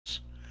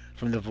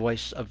from the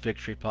Voice of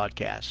Victory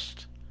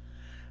podcast.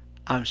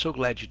 I'm so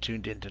glad you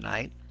tuned in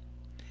tonight.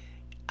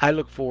 I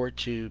look forward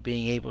to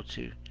being able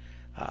to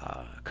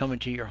come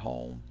into your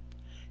home,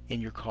 in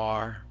your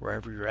car,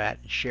 wherever you're at,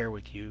 and share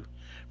with you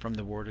from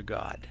the Word of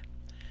God.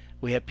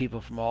 We have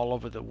people from all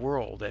over the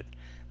world that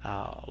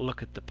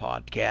look at the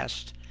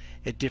podcast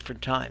at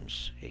different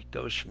times. It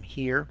goes from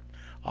here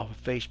off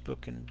of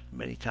Facebook, and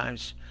many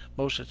times,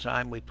 most of the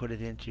time, we put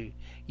it into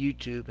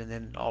YouTube, and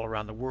then all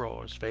around the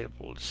world it's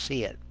available to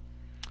see it.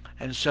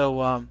 And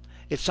so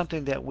it's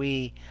something that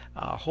we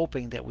are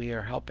hoping that we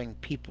are helping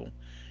people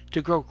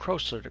to grow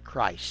closer to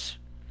Christ,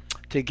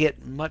 to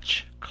get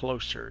much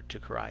closer to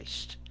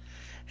Christ.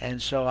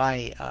 And so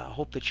I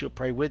hope that you'll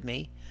pray with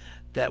me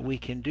that we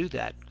can do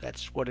that.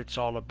 That's what it's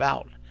all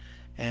about,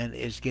 and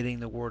is getting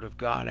the Word of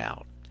God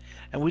out.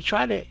 And we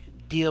try to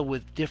deal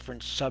with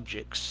different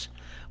subjects.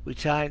 We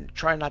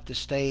try not to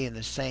stay in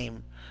the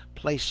same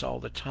place all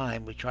the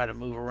time. We try to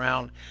move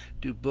around,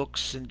 do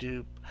books and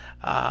do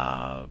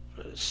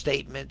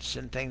statements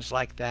and things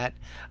like that,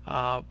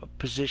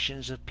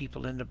 positions of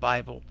people in the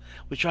Bible.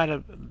 We try to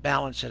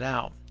balance it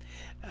out.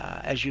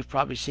 As you've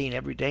probably seen,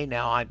 every day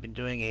now I've been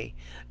doing a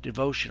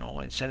devotional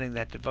and sending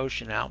that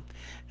devotion out,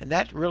 and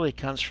that really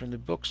comes from the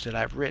books that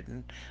I've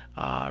written.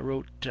 I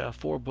wrote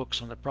 4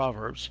 books on the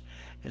Proverbs,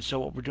 and so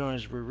what we're doing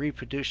is we're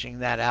reproducing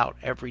that out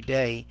every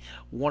day,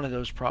 one of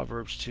those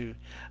Proverbs to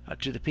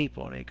the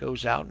people, and it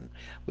goes out, and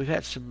we've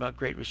had some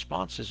great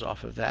responses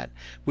off of that.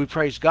 We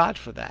praise God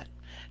for that,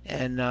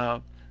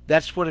 and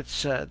that's what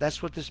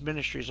this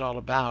ministry is all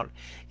about.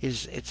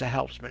 It's a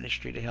helps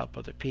ministry to help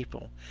other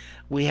people.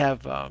 We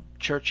have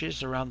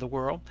churches around the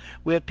world.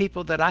 We have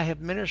people that I have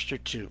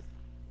ministered to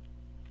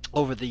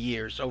over the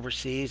years,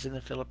 overseas in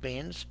the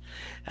Philippines,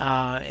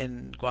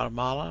 in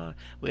Guatemala.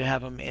 We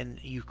have them in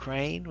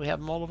Ukraine. We have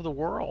them all over the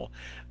world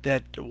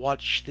that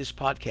watch this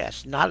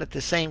podcast. Not at the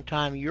same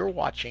time you're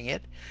watching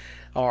it,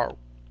 or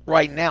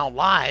right now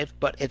live,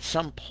 but at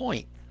some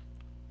point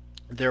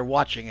they're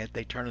watching it,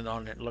 they turn it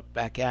on and look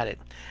back at it.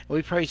 And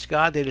we praise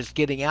God that it's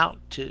getting out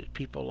to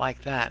people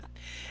like that.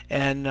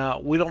 And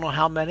we don't know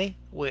how many.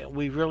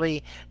 We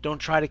really don't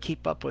try to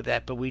keep up with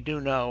that, but we do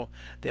know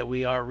that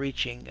we are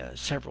reaching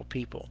several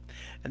people.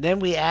 And then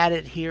we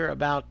added here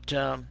about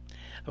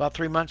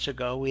 3 months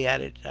ago, we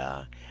added,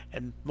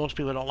 and most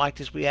people don't like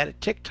this, we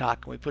added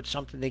TikTok, and we put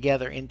something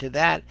together into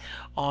that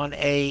on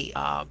a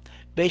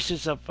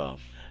basis of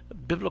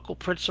biblical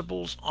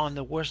principles on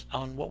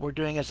what we're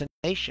doing as a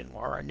nation,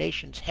 where our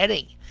nation's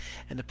heading,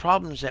 and the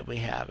problems that we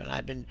have.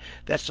 And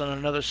that's on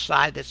another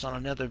side, that's on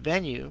another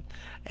venue,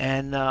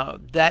 and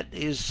that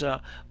is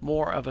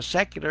more of a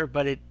secular,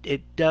 but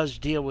it does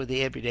deal with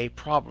the everyday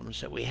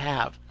problems that we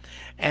have.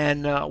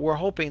 And we're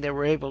hoping that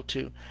we're able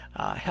to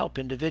help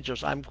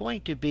individuals. I'm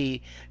going to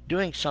be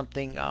doing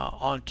something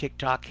on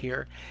TikTok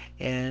here,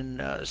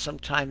 and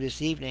sometime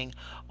this evening,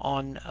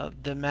 on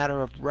the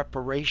matter of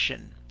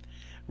reparation,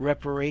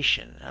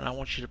 and I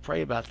want you to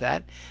pray about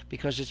that,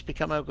 because it's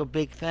become a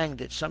big thing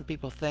that some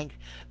people think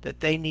that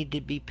they need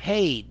to be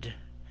paid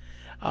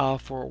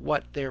for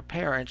what their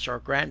parents or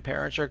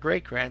grandparents or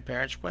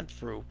great-grandparents went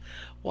through.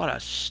 What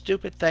a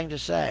stupid thing to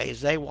say,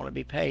 is they want to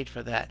be paid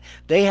for that.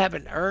 They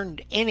haven't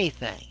earned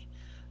anything,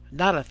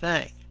 not a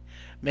thing.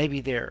 Maybe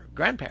their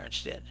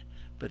grandparents did,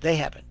 but they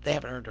haven't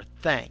earned a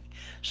thing.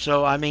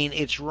 So I mean,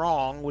 it's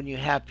wrong when you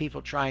have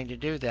people trying to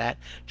do that,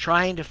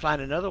 trying to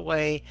find another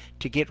way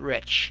to get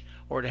rich,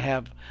 or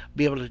to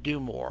be able to do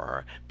more,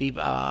 or be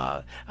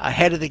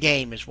ahead of the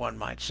game, as one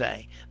might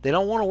say. They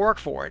don't want to work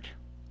for it.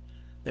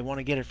 They want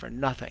to get it for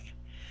nothing.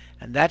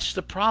 And that's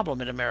the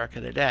problem in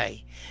America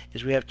today,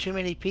 is we have too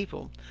many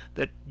people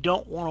that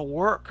don't want to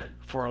work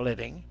for a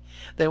living.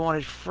 They want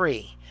it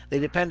free. They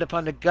depend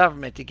upon the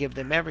government to give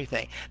them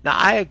everything. Now,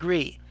 I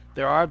agree.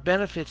 There are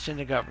benefits in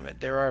the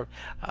government. There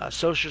are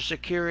Social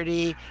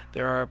Security.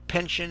 There are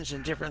pensions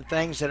and different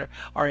things that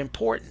are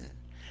important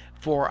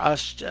for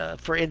us,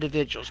 for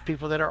individuals,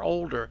 people that are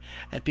older,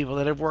 and people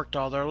that have worked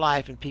all their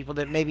life, and people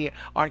that maybe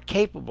aren't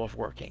capable of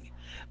working.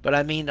 But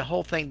I mean, the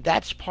whole thing,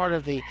 that's part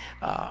of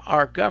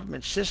our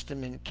government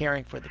system in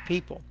caring for the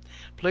people.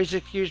 Please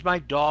excuse my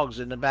dogs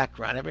in the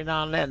background. Every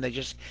now and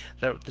then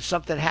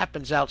something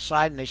happens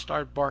outside and they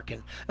start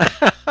barking.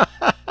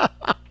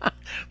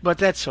 But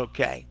that's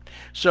okay.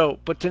 So,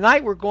 but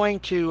tonight we're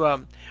going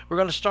to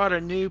start a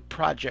new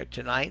project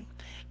tonight.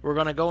 We're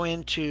going to go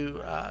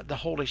into the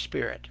Holy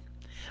Spirit.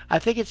 I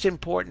think it's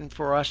important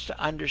for us to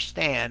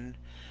understand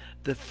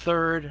the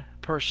third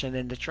person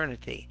in the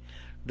Trinity.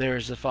 There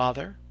is the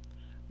Father,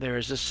 there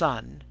is the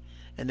Son,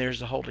 and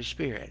there's the Holy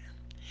Spirit.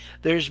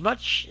 There's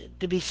much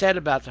to be said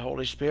about the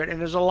Holy Spirit,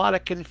 and there's a lot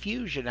of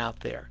confusion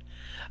out there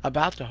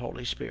about the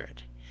Holy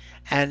Spirit.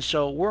 And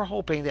so we're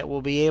hoping that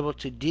we'll be able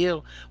to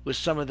deal with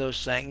some of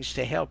those things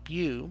to help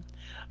you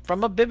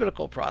from a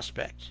biblical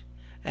prospect,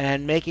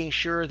 and making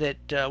sure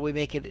that we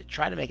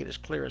try to make it as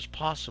clear as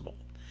possible.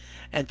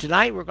 And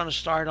tonight we're going to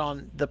start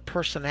on the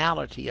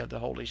personality of the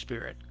Holy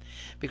Spirit.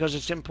 because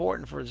it's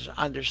important for us to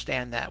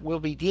understand that. We'll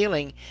be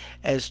dealing,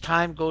 as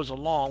time goes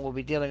along, we'll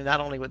be dealing not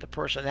only with the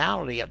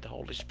personality of the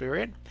Holy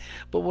Spirit,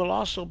 but we'll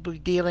also be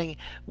dealing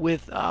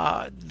with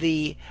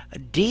the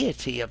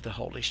deity of the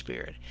Holy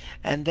Spirit,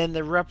 and then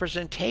the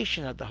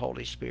representation of the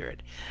Holy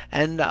Spirit,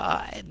 and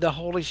the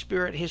Holy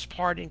Spirit, his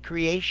part in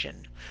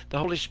creation, the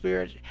Holy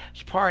Spirit's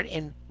part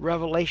in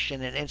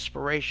revelation and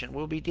inspiration.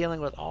 We'll be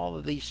dealing with all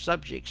of these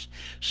subjects.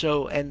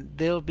 So, and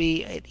they'll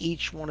be at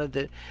each one of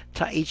the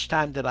each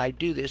time that I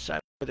do this,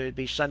 whether it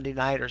be Sunday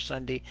night or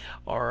Sunday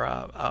or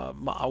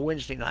a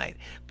Wednesday night,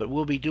 but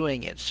we'll be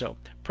doing it. So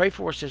pray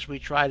for us as we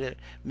try to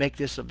make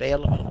this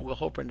available. We're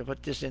hoping to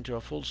put this into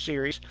a full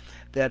series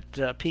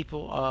that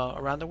people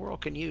around the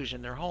world can use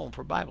in their home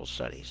for Bible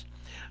studies.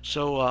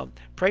 So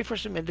pray for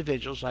some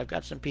individuals. I've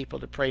got some people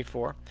to pray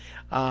for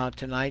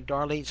tonight.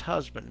 Darlene's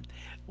husband,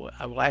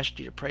 I will ask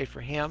you to pray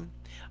for him.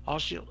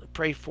 Also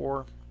pray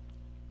for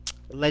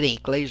Lenny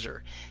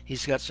Glazer.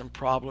 He's got some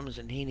problems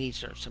and he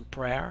needs some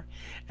prayer.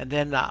 And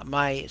then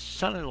my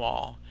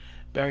son-in-law,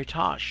 Barry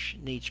Tosh,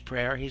 needs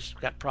prayer. He's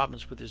got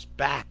problems with his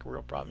back,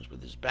 real problems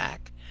with his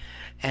back.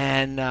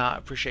 And I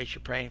appreciate you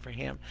praying for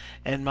him.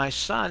 And my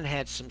son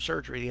had some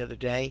surgery the other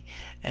day,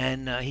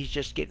 and he's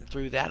just getting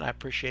through that. I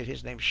appreciate,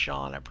 his name's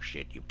Sean. I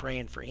appreciate you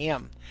praying for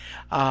him.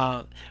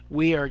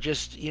 We are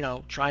just,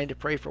 trying to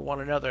pray for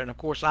one another. And of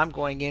course, I'm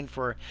going in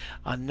for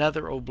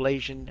another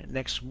oblation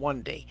next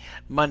Monday.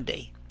 One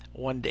day.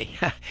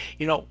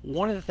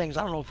 One of the things,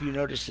 I don't know if you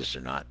noticed this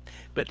or not,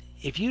 but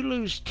if you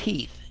lose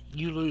teeth,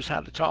 you lose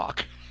how to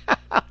talk.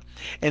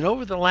 And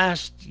over the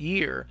last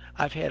year,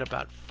 I've had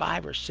about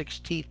 5 or 6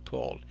 teeth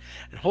pulled.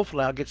 And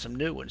hopefully I'll get some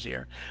new ones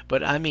here.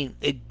 But I mean,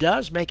 it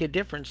does make a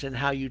difference in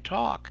how you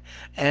talk.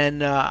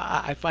 And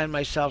I find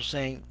myself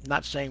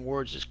not saying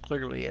words as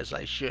clearly as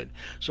I should.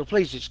 So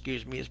please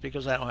excuse me. It's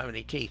because I don't have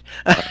any teeth.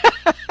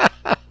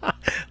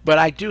 But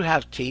I do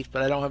have teeth,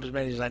 but I don't have as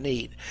many as I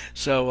need.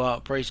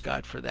 So praise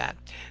God for that.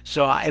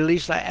 So at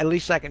least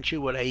I can chew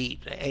what I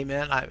eat.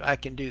 Amen. I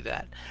can do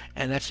that.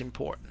 And that's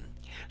important.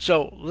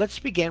 So let's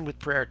begin with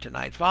prayer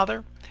tonight.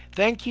 Father,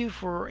 thank you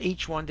for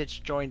each one that's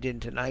joined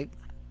in tonight.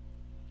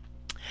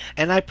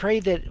 And I pray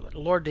that,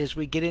 Lord, as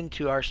we get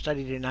into our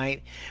study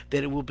tonight,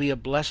 that it will be a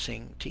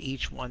blessing to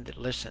each one that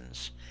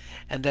listens,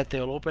 and that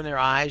they'll open their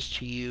eyes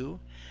to you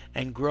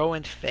and grow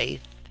in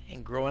faith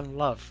and grow in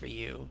love for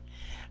you.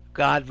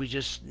 God, we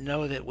just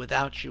know that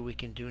without you we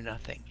can do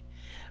nothing.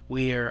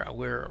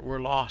 We're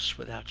lost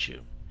without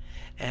you.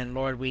 And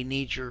Lord, we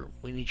need your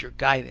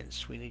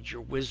guidance. We need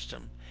your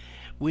wisdom.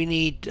 We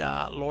need,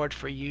 Lord,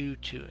 for you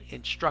to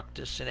instruct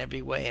us in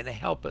every way and to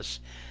help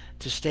us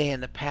to stay in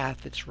the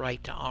path that's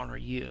right to honor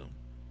you.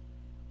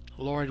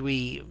 Lord,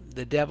 the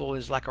devil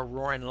is like a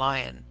roaring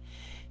lion.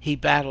 He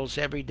battles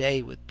every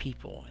day with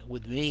people,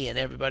 with me and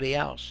everybody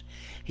else.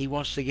 He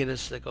wants to get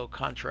us to go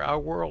contrary. Our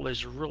world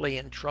is really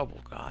in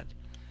trouble, God.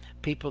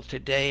 People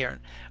today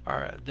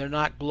they're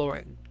not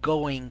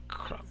growing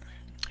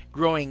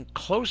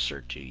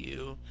closer to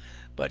you,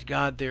 but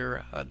God,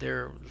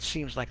 they're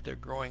seems like they're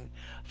growing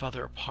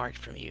farther apart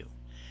from you.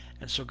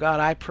 And so God,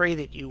 I pray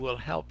that you will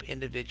help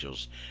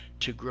individuals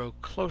to grow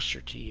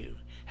closer to you.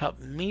 Help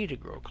me to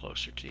grow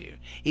closer to you.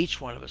 Each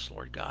one of us,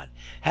 Lord God.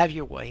 Have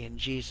your way. In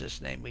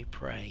Jesus' name we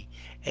pray.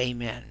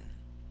 Amen.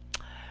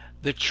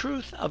 The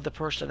truth of the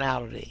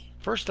personality.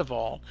 First of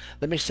all,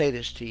 let me say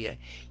this to you.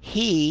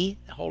 He,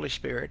 the Holy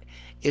Spirit,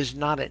 is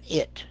not an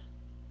it.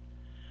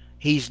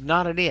 He's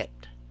not an it.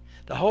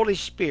 The Holy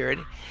Spirit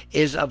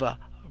is of a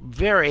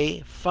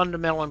very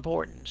fundamental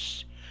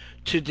importance.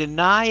 To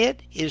deny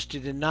it is to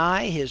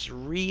deny his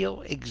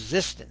real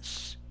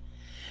existence.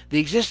 The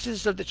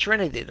existence of the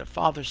Trinity, the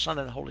Father, Son,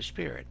 and the Holy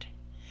Spirit,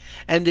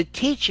 and the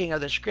teaching of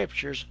the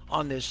Scriptures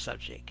on this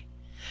subject.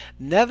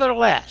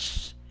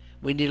 Nevertheless,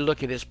 we need to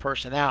look at his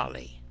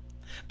personality,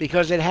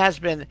 because it has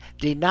been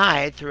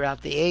denied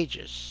throughout the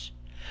ages.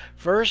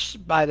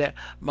 First by the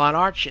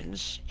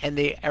Monarchians and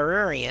the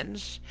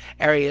Arians.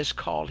 Arius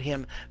called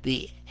him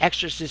the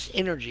exorcist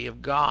energy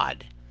of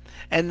God,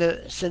 and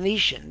the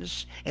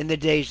Senetians in the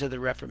days of the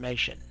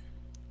Reformation.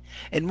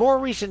 In more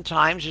recent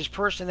times, his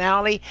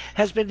personality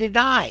has been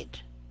denied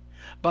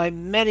by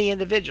many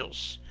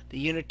individuals. The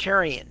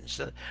Unitarians,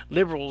 the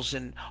liberals,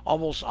 and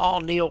almost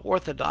all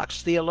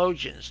neo-Orthodox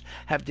theologians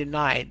have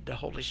denied the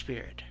Holy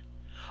Spirit.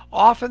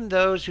 Often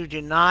those who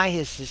deny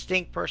his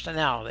distinct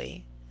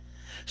personality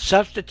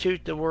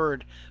substitute the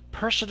word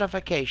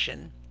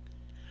personification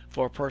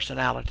for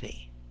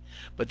personality.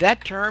 But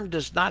that term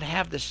does not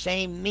have the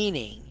same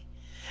meaning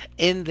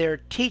in their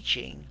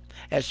teaching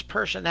as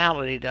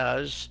personality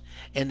does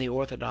in the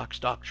Orthodox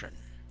doctrine.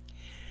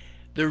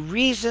 The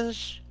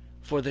reasons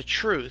for the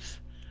truth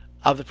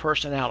of the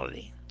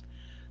personality.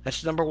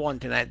 That's number one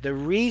tonight. The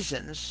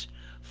reasons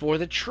for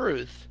the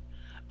truth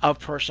of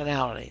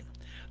personality.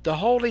 The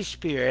Holy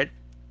Spirit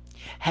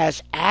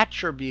has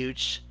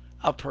attributes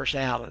of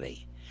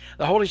personality.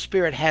 The Holy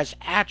Spirit has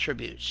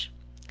attributes.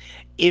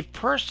 If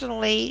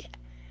personality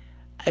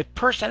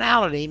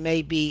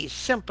may be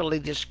simply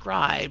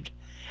described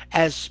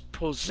as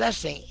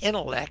possessing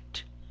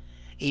intellect,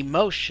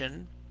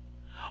 emotion,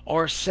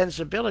 or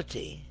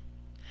sensibility,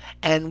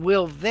 and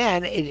will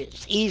then, it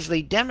is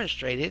easily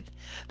demonstrated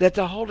that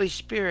the Holy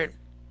Spirit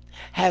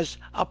has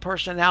a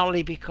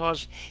personality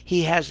because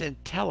he has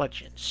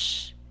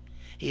intelligence.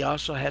 He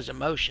also has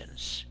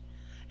emotions,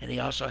 and he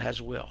also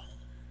has will.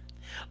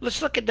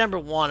 Let's look at number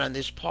one on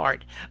this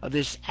part of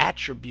this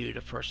attribute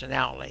of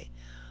personality.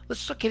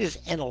 Let's look at his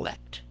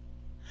intellect.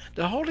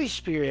 The Holy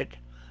Spirit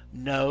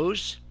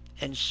knows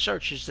and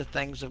searches the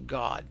things of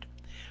God.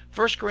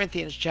 1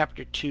 Corinthians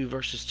chapter 2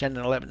 verses 10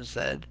 and 11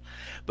 said,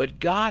 "But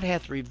God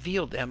hath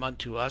revealed them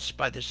unto us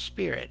by the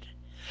Spirit.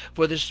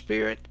 For the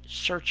Spirit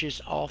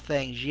searches all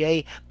things,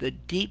 yea, the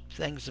deep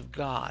things of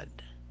God.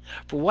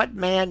 For what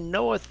man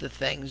knoweth the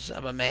things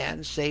of a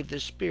man, save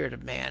the spirit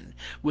of man,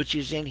 which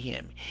is in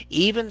him?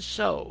 Even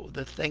so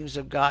the things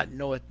of God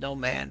knoweth no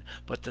man,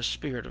 but the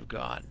Spirit of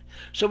God."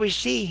 So we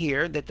see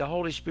here that the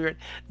Holy Spirit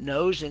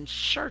knows and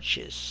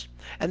searches.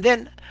 And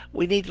then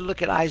we need to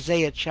look at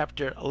Isaiah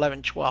chapter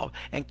 11:12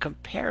 and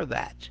compare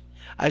that.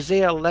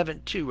 Isaiah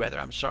 11:2 rather,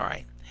 I'm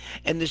sorry.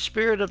 "And the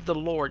Spirit of the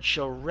Lord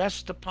shall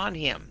rest upon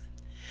him,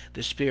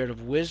 the Spirit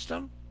of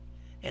wisdom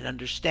and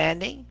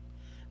understanding,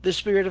 the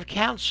Spirit of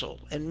counsel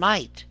and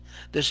might,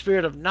 the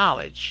Spirit of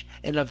knowledge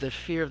and of the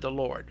fear of the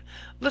Lord."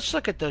 Let's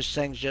look at those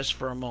things just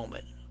for a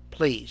moment,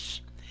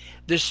 please.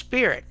 The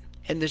Spirit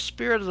and the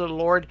Spirit of the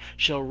Lord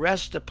shall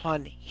rest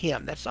upon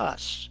him. That's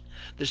us.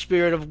 The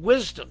Spirit of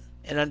wisdom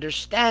and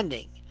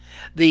understanding,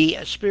 the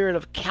Spirit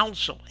of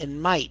counsel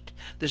and might,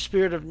 the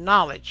Spirit of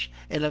knowledge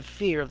and of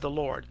fear of the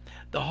Lord.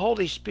 The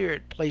Holy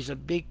Spirit plays a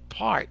big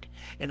part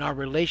in our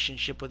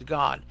relationship with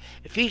God.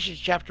 Ephesians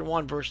chapter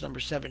 1 verse number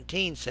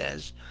 17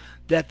 says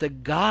that the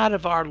God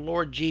of our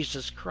Lord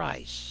Jesus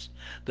Christ,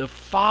 the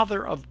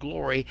Father of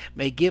glory,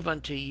 may give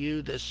unto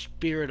you the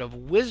spirit of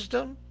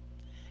wisdom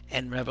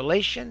and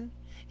revelation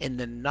in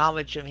the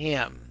knowledge of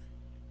him.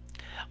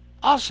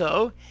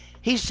 Also,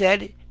 he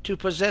said to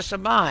possess a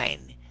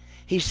mind.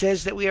 He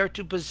says that we are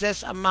to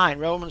possess a mind.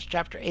 Romans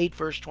chapter 8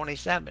 verse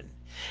 27.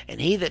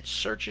 "And he that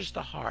searches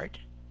the heart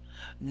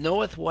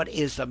knoweth what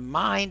is the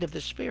mind of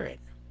the Spirit,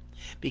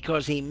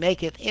 because he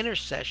maketh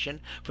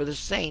intercession for the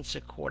saints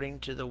according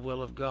to the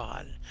will of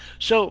God."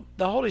 So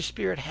the Holy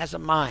Spirit has a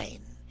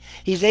mind.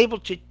 He's able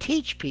to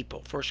teach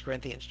people, 1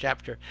 Corinthians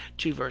chapter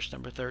 2 verse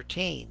number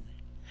 13,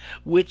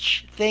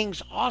 which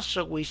things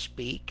also we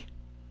speak,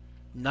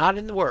 not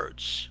in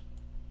words,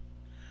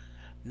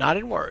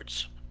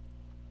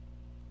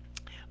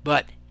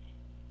 but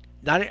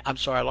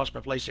I lost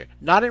my place here.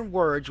 "Not in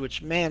words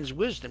which man's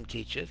wisdom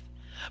teacheth,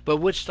 but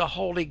which the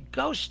Holy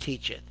Ghost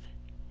teacheth,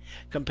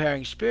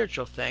 comparing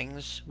spiritual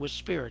things with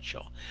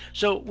spiritual."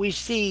 So we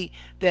see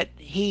that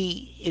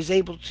he is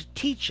able to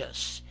teach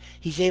us.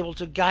 He's able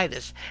to guide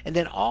us. And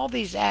then all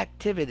these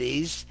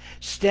activities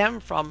stem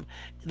from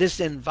this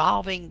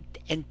involving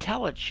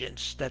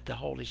intelligence that the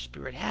Holy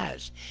Spirit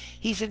has.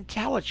 He's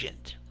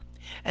intelligent.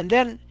 And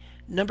then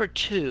number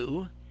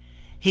two,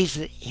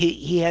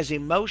 he has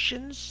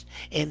emotions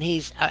and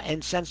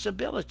and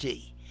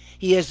sensibility.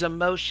 He has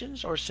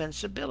emotions or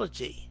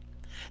sensibility.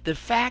 The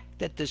fact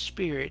that the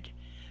Spirit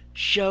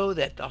show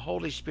that the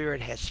Holy Spirit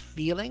has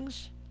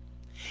feelings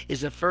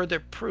is a further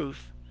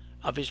proof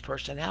of his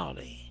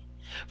personality.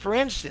 For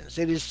instance,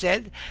 it is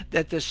said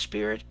that the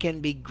Spirit can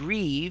be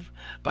grieved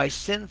by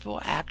sinful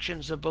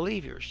actions of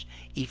believers.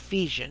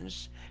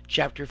 Ephesians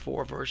chapter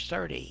 4 verse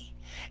 30.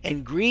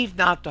 "And grieve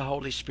not the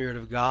Holy Spirit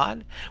of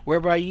God,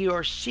 whereby you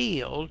are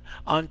sealed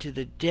unto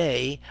the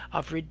day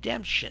of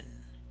redemption."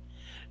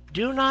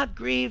 Do not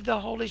grieve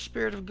the Holy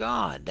Spirit of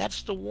God.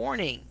 That's the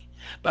warning,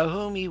 by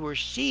whom you were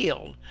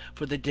sealed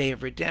for the day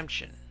of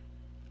redemption.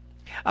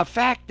 A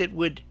fact that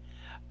would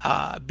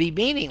be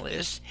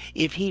meaningless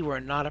if he were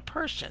not a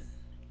person.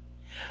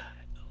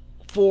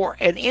 For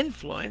an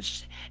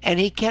influence, and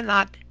he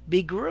cannot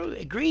be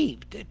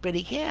grieved, but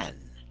he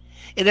can.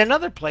 In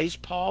another place,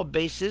 Paul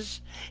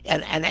bases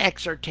an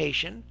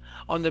exhortation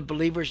on the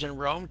believers in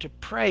Rome to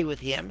pray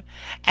with him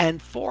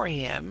and for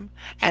him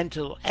and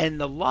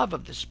the love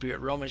of the Spirit.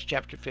 Romans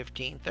chapter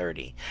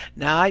 15:30.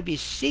 "Now I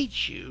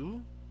beseech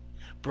you,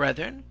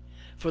 brethren,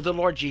 for the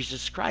Lord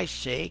Jesus Christ's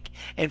sake,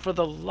 and for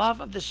the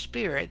love of the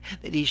Spirit,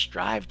 that ye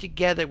strive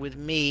together with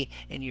me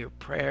in your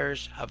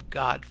prayers of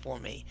God for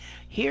me."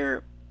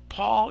 Here,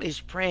 Paul is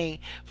praying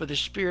for the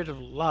spirit of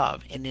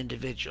love in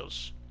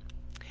individuals.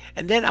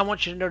 And then I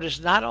want you to notice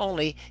not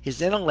only his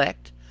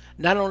intellect,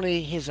 not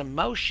only his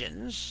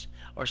emotions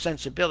or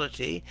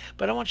sensibility,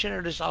 but I want you to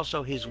notice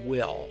also his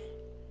will.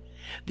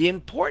 The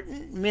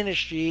important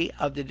ministry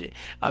of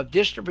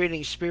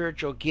distributing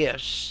spiritual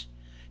gifts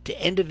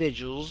to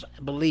individuals,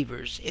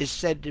 believers, is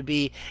said to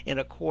be in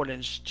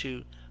accordance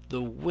to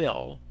the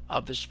will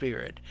of the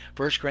Spirit.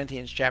 1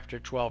 Corinthians chapter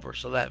 12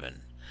 verse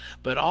 11.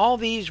 "But all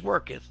these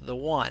worketh the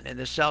one and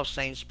the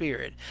selfsame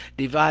Spirit,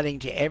 dividing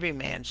to every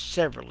man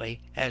severally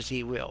as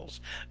he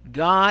wills."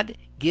 God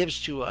gives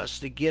to us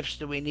the gifts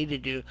that we need to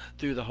do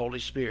through the Holy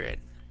Spirit.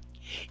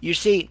 You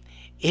see,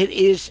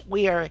 his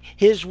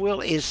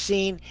will is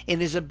seen in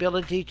his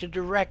ability to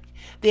direct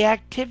the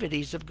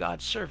activities of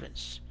God's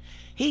servants.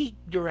 He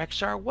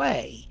directs our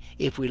way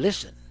if we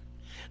listen.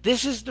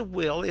 This is the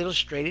will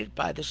illustrated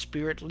by the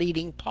Spirit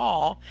leading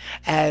Paul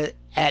at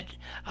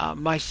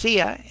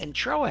Mysia and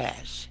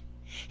Troas.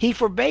 He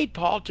forbade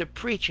Paul to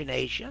preach in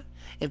Asia,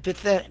 in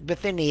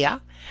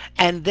Bithynia,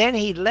 and then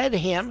he led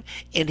him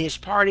in his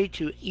party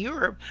to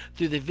Europe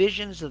through the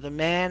visions of the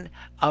man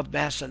of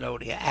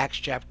Macedonia. Acts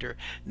chapter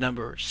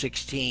number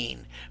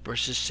 16,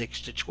 verses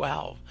 6 to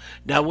 12.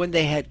 Now when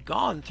they had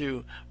gone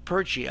through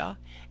Phrygia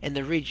and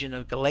the region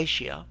of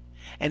Galatia,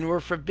 and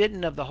were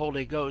forbidden of the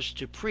Holy Ghost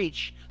to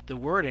preach the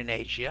word in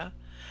Asia,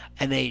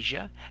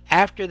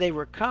 after they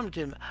were come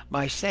to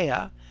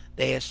Mysia,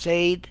 they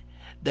essayed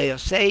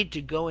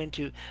to go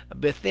into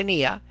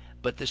Bithynia,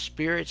 but the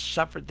Spirit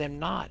suffered them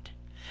not.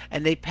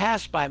 And they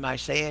passed by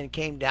Mysia and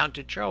came down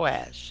to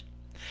Troas.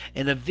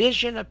 And a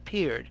vision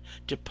appeared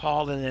to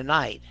Paul in the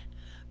night.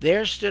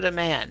 There stood a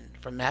man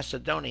from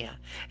Macedonia,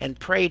 and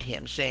prayed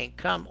him, saying,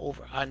 Come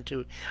over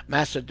unto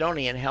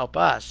Macedonia and help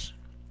us.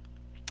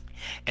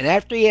 And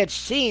after he had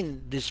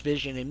seen this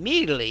vision,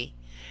 immediately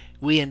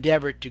we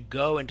endeavored to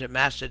go into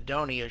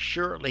Macedonia,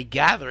 assuredly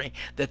gathering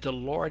that the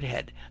Lord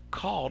had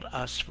called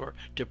us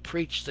to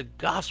preach the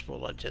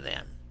gospel unto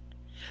them.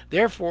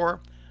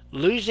 Therefore,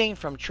 losing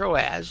from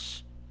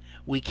Troas,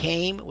 we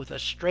came with a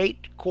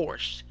straight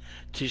course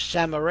to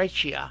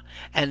Samaria,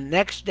 and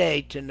next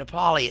day to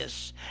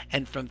Neapolis,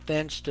 and from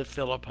thence to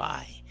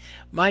Philippi.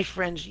 My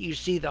friends, you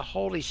see, the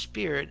Holy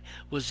Spirit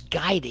was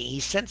guiding. He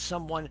sent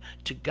someone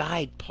to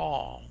guide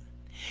Paul.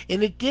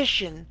 In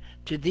addition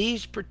to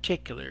these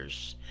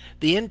particulars,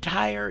 the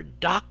entire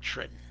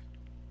doctrine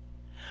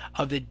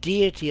of the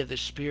deity of the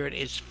Spirit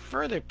is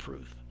further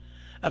proof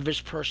of his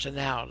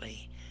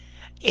personality.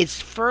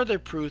 It's further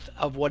proof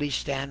of what he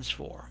stands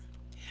for.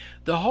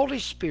 The Holy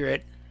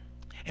Spirit,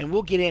 and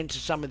we'll get into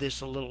some of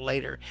this a little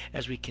later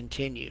as we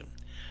continue,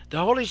 the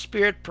Holy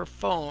Spirit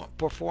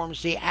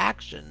performs the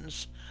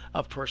actions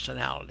of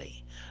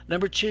personality.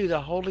 Number two,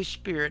 the Holy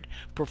Spirit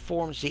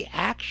performs the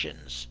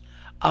actions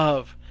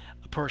of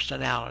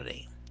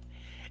personality.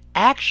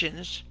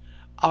 Actions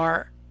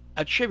are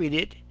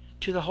attributed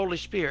to the Holy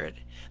Spirit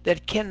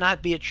that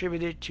cannot be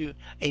attributed to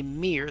a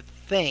mere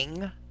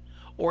thing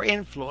or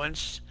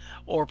influence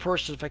or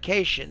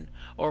personification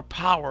or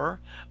power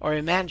or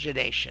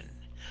imagination.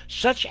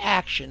 Such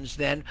actions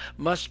then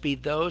must be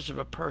those of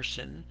a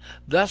person,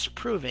 thus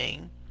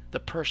proving the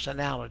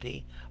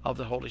personality of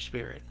the Holy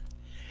Spirit.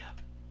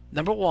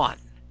 Number one,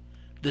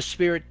 the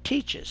Spirit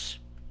teaches,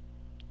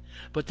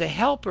 but the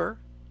helper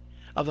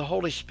of the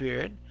Holy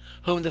Spirit,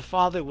 whom the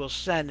Father will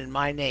send in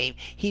my name,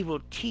 he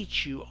will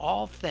teach you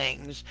all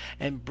things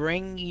and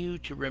bring you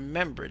to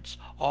remembrance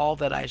all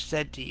that I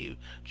said to you.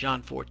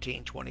 John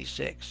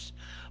 14:26.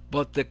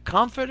 But the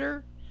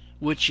Comforter,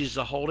 which is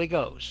the Holy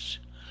Ghost,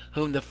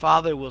 whom the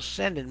Father will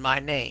send in my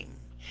name,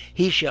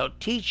 he shall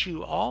teach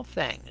you all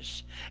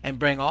things and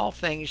bring all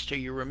things to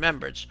your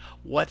remembrance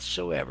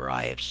whatsoever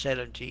I have said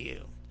unto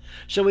you.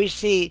 So we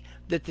see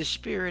that the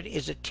Spirit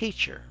is a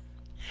teacher.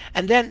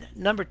 And then,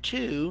 number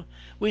two,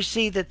 we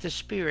see that the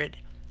Spirit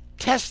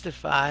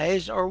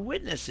testifies or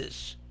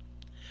witnesses.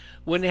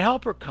 When the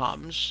Helper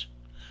comes,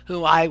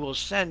 whom I will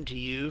send to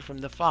you from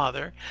the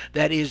Father,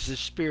 that is the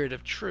Spirit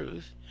of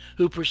truth,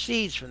 who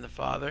proceeds from the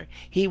Father,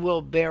 he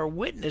will bear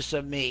witness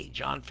of me.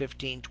 John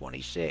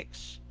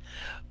 15:26.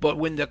 But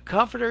when the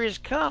Comforter is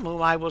come,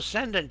 whom I will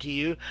send unto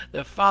you,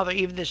 the Father,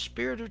 even the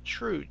Spirit of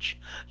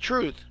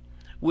truth,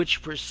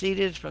 which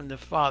proceeded from the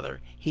Father,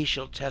 he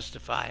shall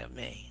testify of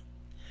me.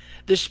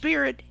 The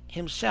Spirit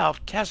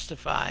himself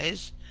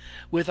testifies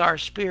with our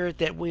spirit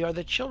that we are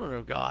the children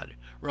of God.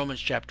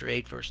 Romans chapter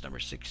 8, verse number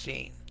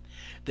 16.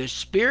 The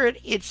Spirit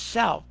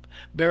itself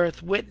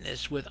beareth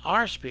witness with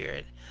our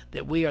spirit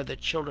that we are the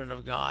children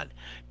of God.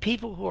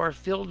 People who are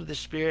filled with the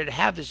Spirit,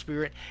 have the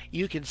Spirit,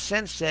 you can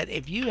sense that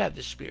if you have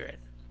the Spirit.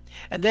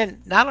 And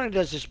then not only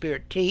does the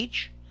Spirit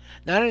teach,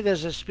 not only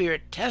does the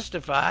Spirit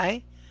testify,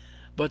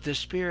 but the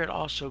Spirit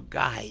also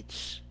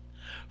guides.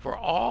 For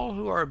all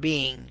who are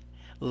being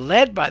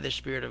led by the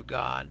Spirit of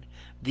God,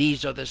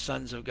 these are the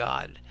sons of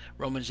God.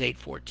 Romans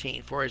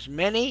 8:14. For as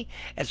many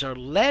as are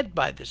led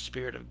by the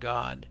Spirit of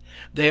God,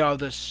 they are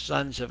the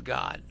sons of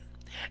God.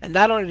 And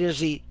not only does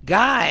he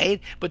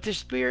guide, but the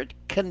Spirit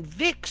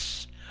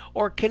convicts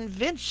or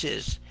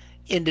convinces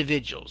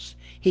individuals.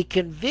 He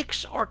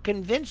convicts or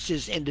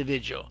convinces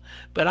individual.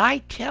 But I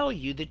tell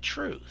you the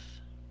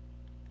truth.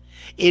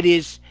 It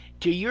is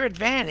to your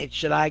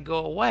advantage that I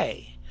go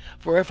away.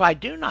 For if I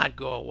do not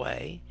go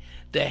away,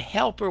 the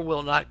Helper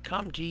will not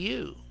come to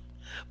you.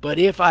 But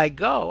if I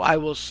go, I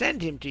will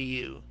send him to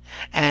you.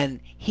 And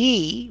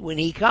he, when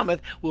he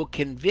cometh, will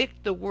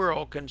convict the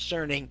world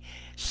concerning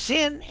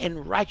sin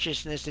and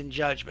righteousness and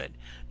judgment.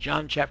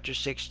 John chapter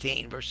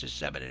 16, verses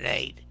 7 and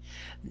 8.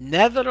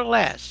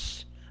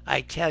 Nevertheless, I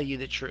tell you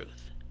the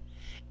truth.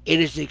 It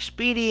is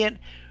expedient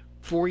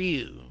for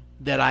you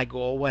that I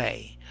go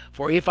away.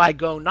 For if I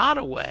go not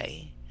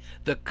away,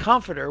 the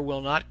Comforter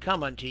will not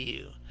come unto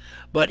you.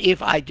 But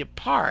if I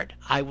depart,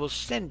 I will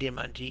send him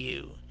unto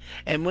you.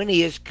 And when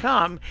he is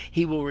come,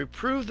 he will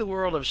reprove the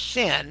world of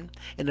sin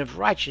and of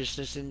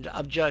righteousness and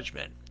of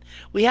judgment.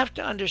 We have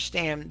to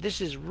understand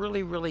this is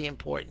really, really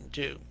important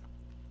too.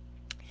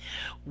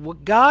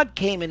 God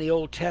came in the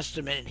Old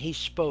Testament and he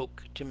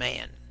spoke to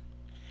man.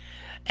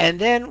 And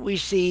then we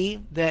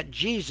see that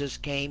Jesus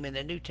came in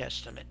the New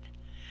Testament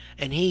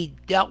and he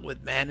dealt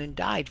with man and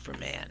died for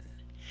man.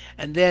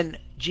 And then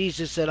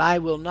Jesus said, I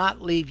will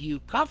not leave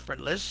you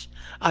comfortless.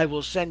 I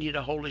will send you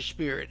the Holy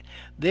Spirit.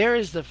 There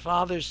is the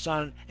Father,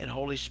 Son, and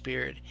Holy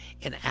Spirit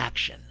in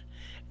action.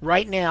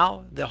 Right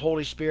now, the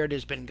Holy Spirit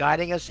has been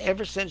guiding us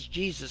ever since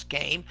Jesus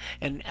came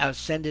and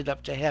ascended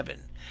up to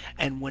heaven.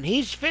 And when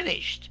he's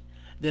finished,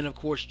 then of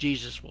course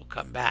Jesus will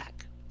come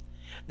back.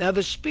 Now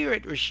the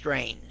Spirit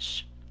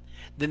restrains.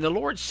 Then the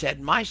Lord said,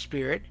 my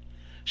spirit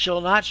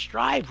shall not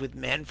strive with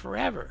men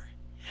forever,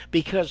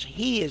 because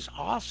he is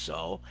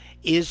also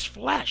is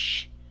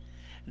flesh.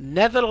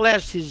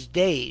 Nevertheless his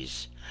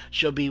days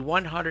shall be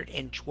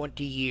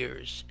 120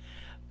 years.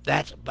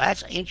 That's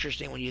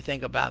interesting when you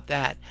think about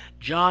that.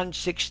 John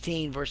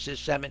 16 verses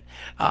 7.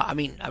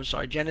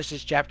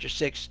 Genesis chapter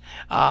 6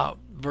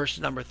 verse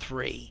number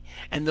 3.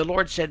 And the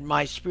Lord said,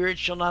 my spirit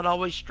shall not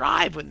always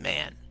strive with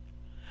man,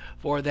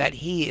 for that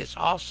he is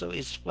also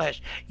his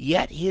flesh,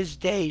 yet his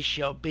days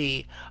shall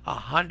be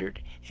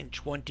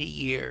 120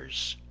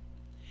 years.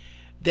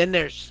 Then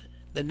there's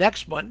the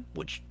next one,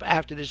 which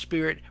after the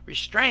Spirit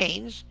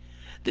restrains,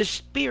 the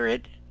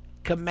Spirit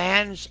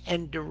commands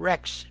and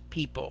directs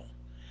people.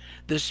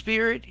 The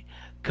Spirit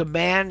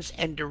commands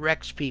and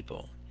directs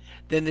people.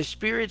 Then the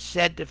Spirit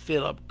said to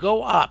Philip,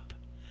 go up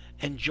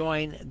and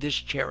join this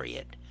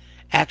chariot.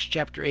 Acts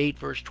chapter 8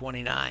 verse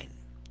 29.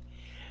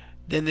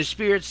 Then the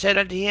Spirit said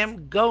unto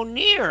him, go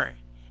near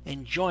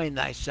and join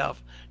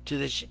thyself to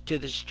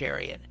this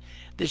chariot.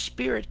 The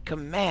Spirit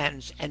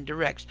commands and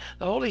directs.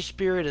 The Holy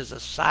Spirit is a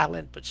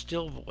silent but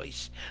still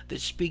voice that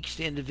speaks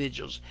to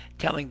individuals,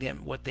 telling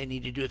them what they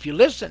need to do. If you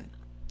listen,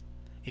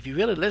 if you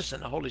really listen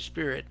to the Holy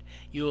Spirit,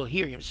 you will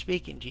hear him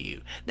speaking to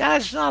you. Now,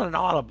 it's not an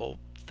audible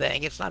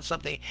thing. It's not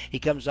something he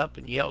comes up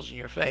and yells in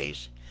your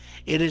face.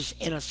 It is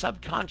in a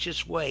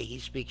subconscious way he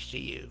speaks to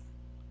you.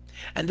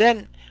 And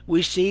then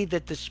we see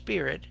that the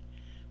Spirit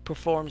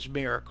performs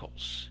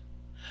miracles.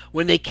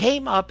 When they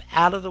came up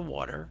out of the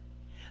water,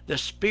 the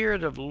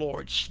Spirit of the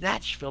Lord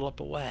snatched Philip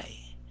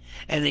away,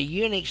 and the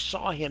eunuch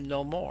saw him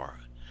no more,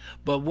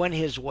 but went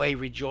his way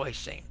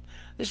rejoicing.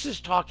 This is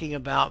talking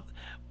about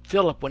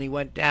Philip when he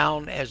went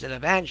down as an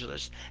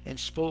evangelist and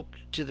spoke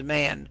to the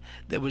man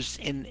that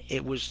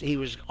he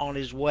was on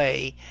his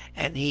way,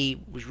 and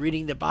he was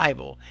reading the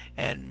Bible,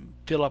 and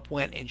Philip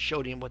went and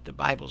showed him what the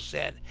Bible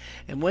said.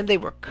 And when they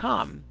were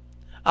come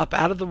up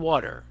out of the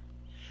water,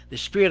 the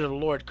Spirit of the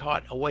Lord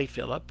caught away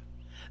Philip,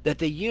 that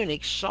the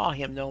eunuch saw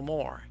him no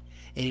more,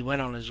 and he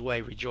went on his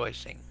way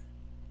rejoicing.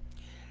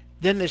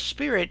 Then the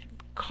Spirit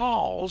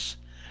calls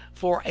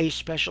for a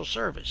special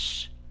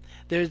service.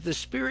 The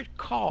Spirit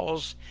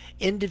calls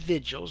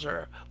individuals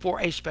for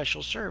a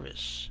special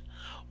service.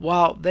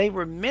 While they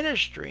were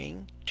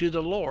ministering to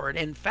the Lord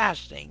and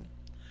fasting,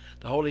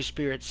 the Holy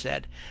Spirit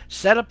said,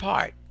 set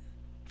apart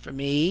for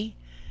me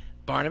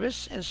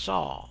Barnabas and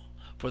Saul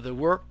for the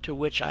work to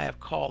which I have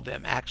called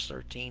them. Acts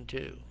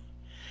 13:2.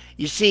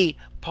 You see,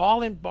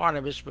 Paul and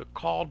Barnabas were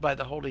called by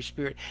the Holy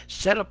Spirit,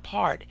 set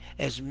apart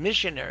as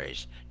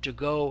missionaries to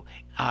go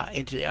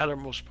into the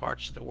uttermost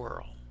parts of the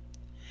world.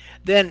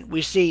 Then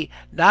we see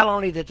not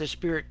only that the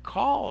Spirit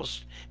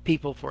calls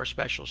people for a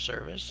special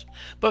service,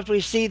 but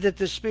we see that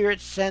the Spirit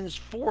sends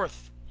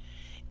forth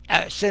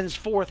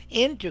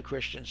into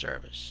Christian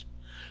service.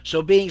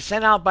 So being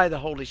sent out by the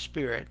Holy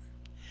Spirit,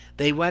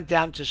 they went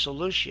down to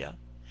Seleucia,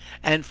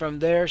 and from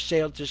there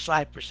sailed to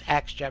Cyprus.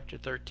 Acts chapter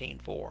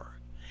 13:4.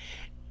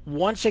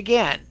 Once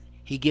again,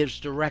 he gives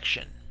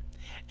direction.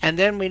 And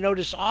then we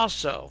notice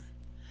also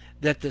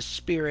that the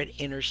Spirit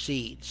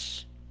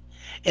intercedes.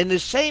 In the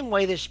same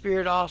way, the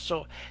Spirit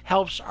also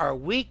helps our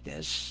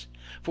weakness,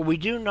 for we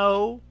do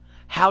know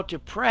how to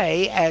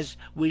pray as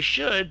we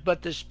should,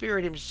 but the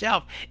Spirit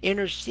himself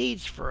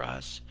intercedes for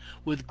us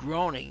with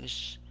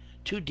groanings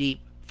too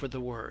deep for the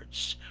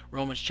words.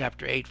 Romans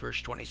chapter 8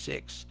 verse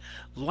 26.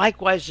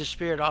 Likewise, the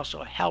Spirit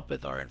also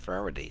helpeth our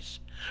infirmities,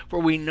 for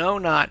we know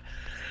not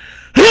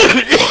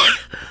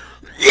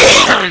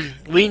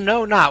we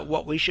know not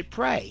what we should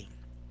pray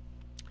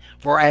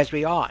for as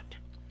we ought,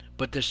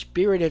 but the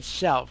Spirit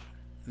itself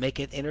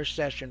maketh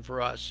intercession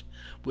for us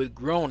with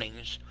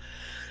groanings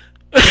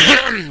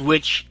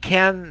which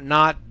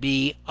cannot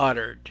be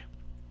uttered.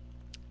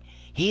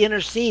 He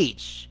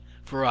intercedes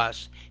for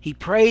us. He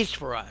prays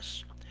for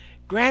us.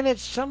 Granted,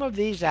 some of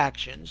these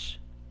actions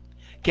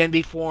can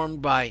be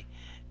formed by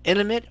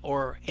intimate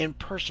or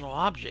impersonal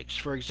objects.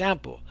 For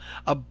example,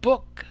 a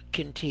book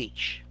can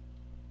teach,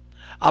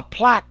 a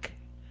plaque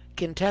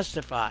can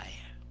testify,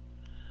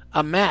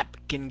 a map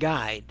can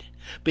guide.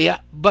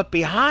 But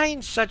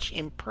behind such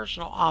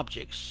impersonal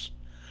objects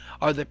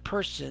are the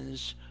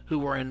persons who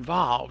were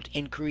involved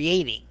in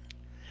creating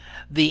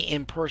the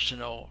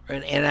impersonal or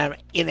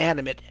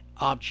inanimate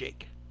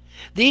object.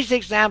 These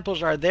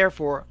examples are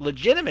therefore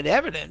legitimate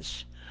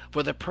evidence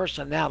for the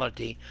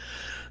personality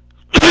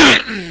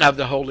of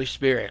the Holy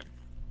Spirit.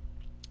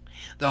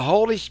 The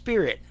Holy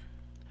Spirit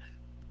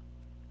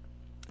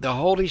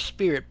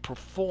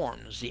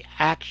performs the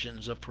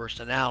actions of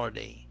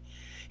personality.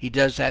 He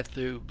does that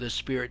through the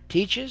Spirit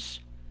teaches,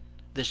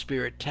 the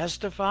Spirit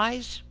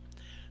testifies,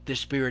 the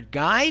Spirit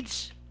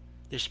guides,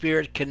 the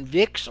Spirit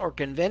convicts or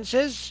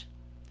convinces,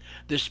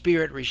 the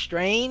Spirit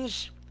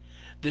restrains,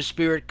 the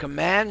Spirit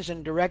commands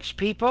and directs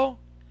people.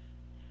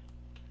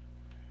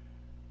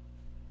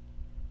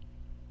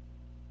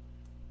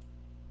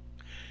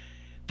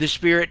 The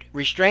Spirit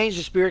restrains,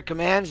 the Spirit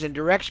commands and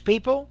directs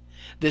people.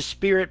 The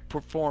Spirit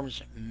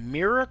performs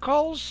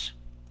miracles.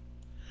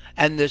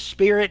 And the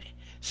Spirit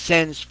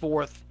sends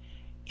forth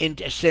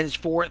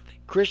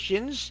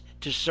Christians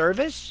to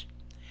service.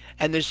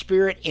 And the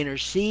Spirit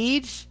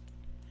intercedes.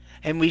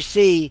 And we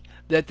see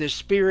that the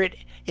Spirit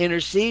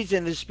intercedes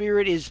and the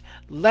Spirit is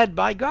led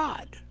by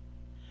God.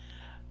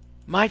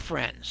 My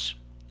friends,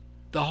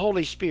 the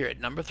Holy Spirit,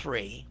 number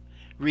 3,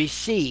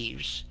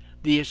 receives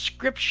the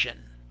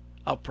ascription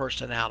of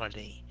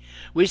personality.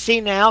 We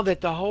see now that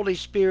the Holy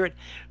Spirit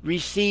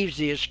receives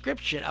the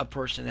ascription of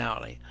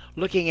personality.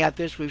 Looking at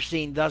this, we've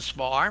seen thus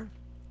far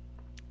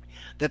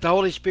that the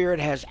Holy Spirit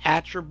has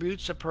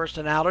attributes of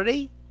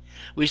personality.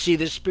 We see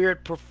the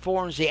Spirit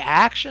performs the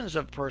actions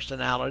of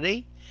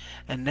personality.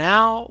 And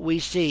now we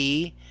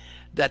see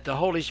that the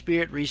Holy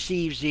Spirit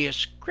receives the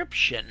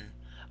ascription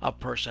of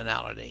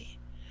personality.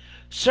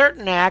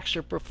 Certain acts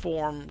are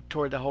performed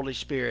toward the Holy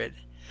Spirit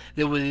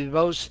that would be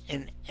most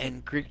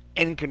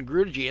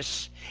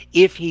incongruous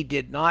if he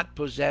did not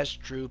possess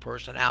true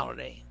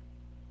personality.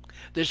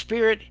 The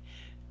Spirit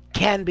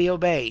can be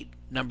obeyed.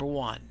 Number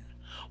 1.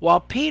 While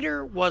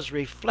Peter was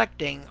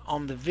reflecting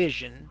on the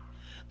vision,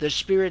 the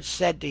Spirit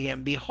said to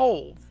him,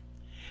 "Behold,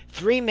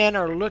 3 men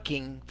are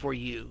looking for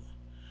you.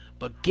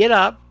 But get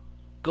up,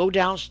 go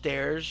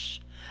downstairs,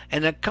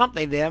 and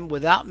accompany them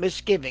without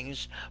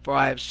misgivings, for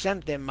I have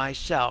sent them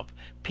myself."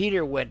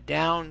 Peter went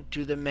down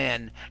to the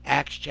men.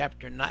 Acts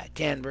chapter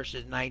 10,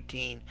 verses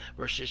 19,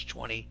 verses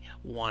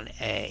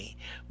 21a.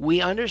 We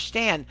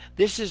understand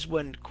this is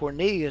when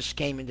Cornelius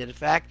came into the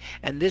fact,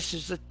 and this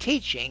is the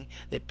teaching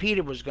that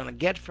Peter was going to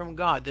get from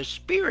God. The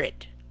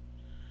Spirit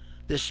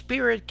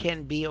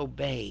can be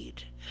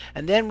obeyed.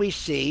 And then we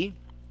see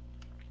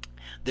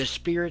the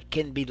Spirit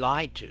can be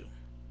lied to.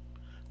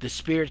 The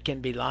Spirit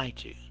can be lied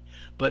to.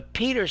 But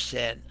Peter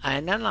said,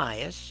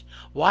 "Ananias,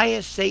 why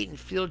has Satan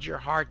filled your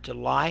heart to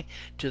lie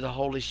to the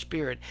Holy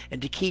Spirit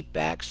and to keep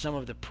back some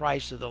of the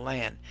price of the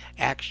land?"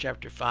 Acts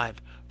chapter 5,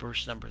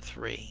 verse number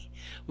 3.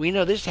 We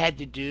know this had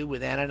to do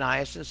with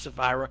Ananias and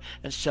Sapphira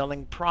and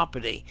selling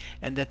property,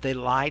 and that they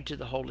lied to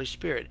the Holy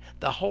Spirit.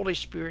 The Holy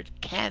Spirit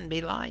can be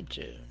lied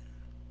to.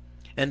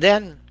 And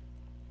then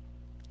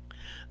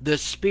the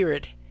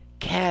Spirit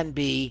can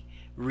be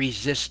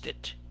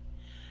resisted.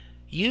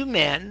 You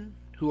men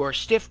who are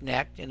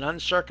stiff-necked and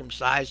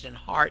uncircumcised in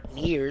heart and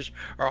ears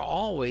are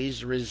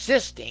always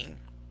resisting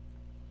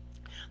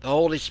the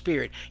Holy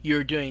Spirit.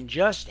 You're doing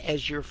just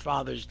as your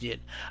fathers did.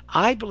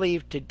 I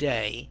believe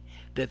today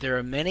that there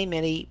are many,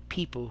 many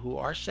people who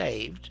are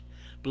saved,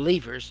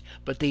 believers,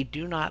 but they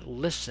do not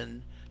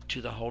listen to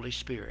the Holy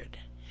Spirit.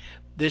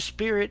 The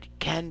Spirit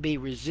can be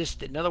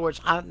resisted. In other words,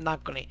 I'm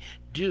not going to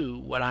do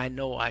what I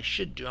know I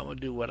should do. I'm going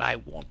to do what I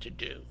want to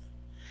do.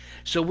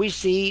 So we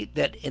see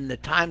that in the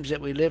times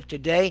that we live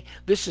today,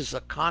 this is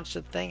a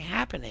constant thing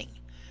happening.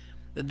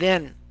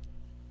 Then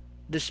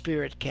the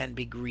Spirit can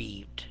be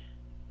grieved.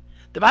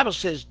 The Bible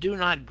says, "Do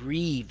not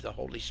grieve the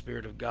Holy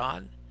Spirit of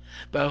God,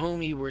 by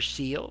whom you were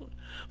sealed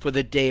for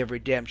the day of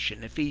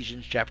redemption."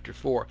 Ephesians chapter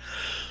 4,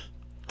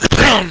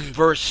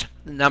 verse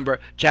number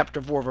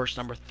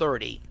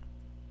 30.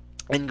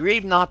 "And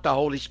grieve not the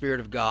Holy Spirit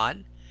of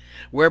God,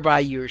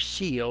 whereby you are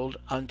sealed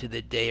unto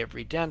the day of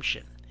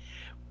redemption."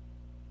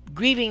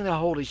 Grieving the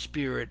Holy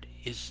Spirit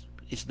is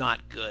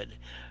not good,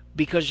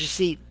 because you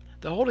see,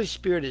 the Holy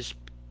Spirit is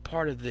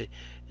part of the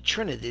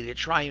Trinity, the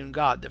triune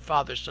God, the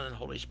Father, Son, and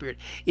Holy Spirit.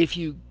 If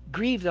you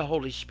grieve the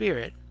Holy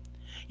Spirit,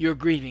 you're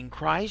grieving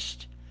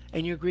Christ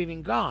and you're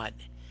grieving God.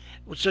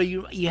 So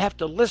you have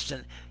to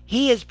listen.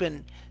 He has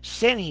been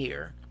sent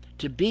here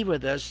to be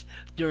with us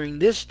during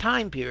this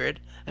time period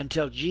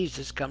until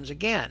Jesus comes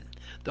again.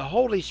 The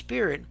Holy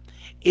Spirit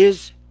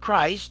is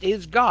Christ,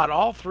 is God.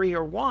 All 3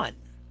 are one.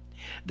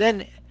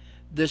 Then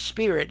the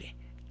Spirit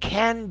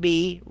can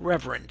be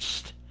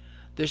reverenced.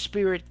 The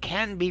Spirit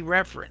can be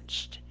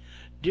reverenced.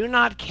 "Do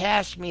not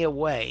cast me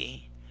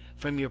away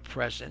from your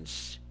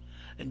presence,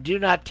 and do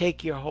not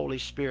take your Holy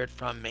Spirit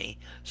from me."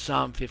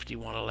 Psalm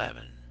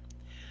 51:11.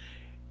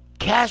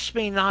 "Cast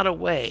me not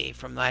away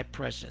from thy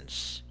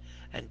presence,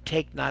 and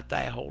take not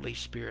thy Holy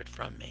Spirit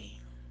from me."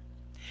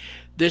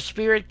 The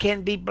Spirit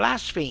can be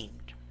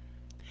blasphemed.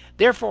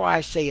 "Therefore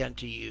I say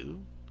unto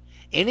you,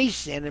 any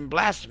sin and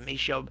blasphemy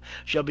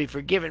shall be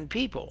forgiven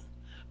people,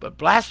 but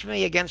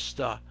blasphemy against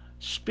the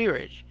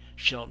Spirit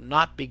shall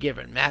not be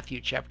given.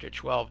 Matthew chapter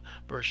 12,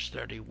 verse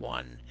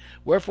 31.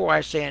 Wherefore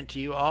I say unto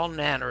you, all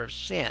manner of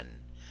sin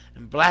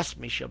and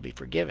blasphemy shall be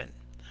forgiven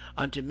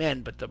unto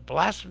men, but the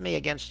blasphemy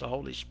against the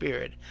Holy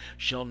Spirit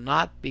shall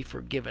not be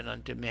forgiven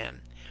unto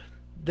men.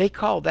 They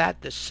call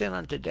that the sin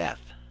unto death,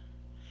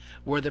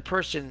 where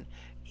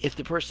if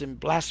the person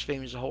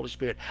blasphemes the Holy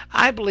Spirit.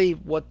 I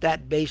believe what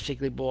that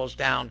basically boils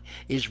down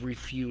is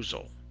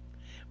refusal.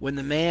 When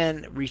the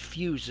man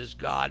refuses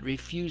God,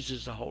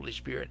 refuses the Holy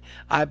Spirit,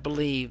 I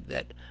believe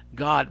that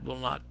God will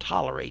not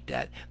tolerate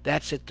that.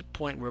 That's at the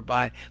point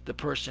whereby the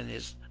person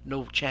has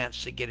no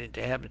chance to get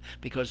into heaven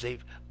because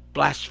they've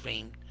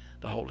blasphemed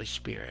the Holy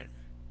Spirit.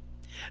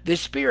 The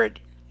Spirit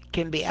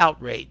can be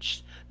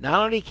outraged. Not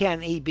only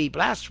can he be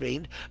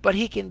blasphemed, but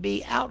he can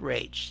be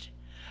outraged.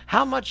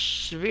 How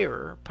much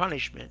severer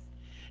punishment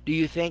do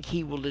you think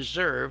he will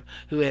deserve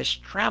who has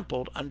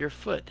trampled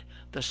underfoot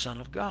the Son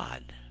of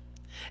God,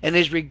 and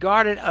has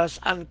regarded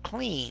us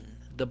unclean,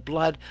 the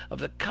blood of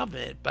the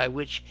covenant by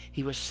which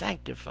he was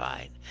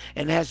sanctified,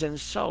 and has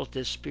insulted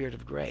the Spirit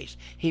of grace?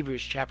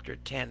 Hebrews chapter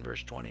 10,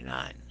 verse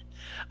 29.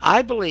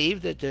 I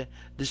believe that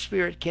the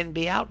Spirit can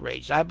be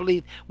outraged. I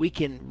believe we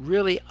can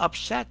really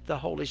upset the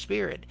Holy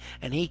Spirit,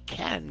 and he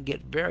can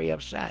get very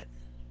upset.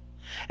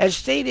 As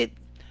stated,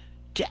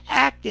 to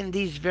act in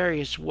these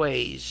various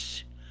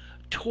ways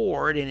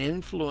toward an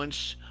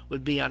influence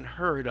would be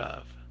unheard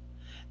of.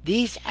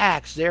 These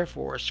acts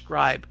therefore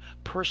ascribe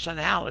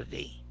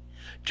personality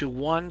to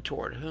one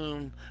toward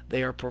whom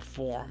they are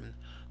performed,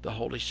 the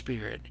Holy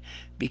Spirit.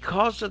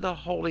 Because of the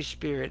Holy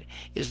Spirit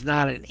is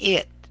not an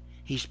it,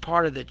 he's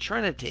part of the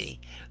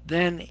Trinity,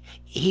 then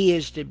he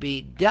is to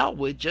be dealt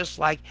with just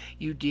like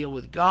you deal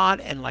with God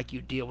and like you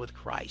deal with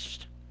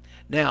Christ.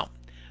 Now,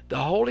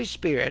 the Holy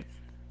Spirit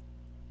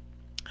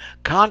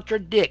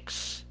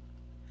contradicts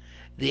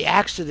the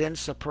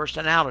accidents of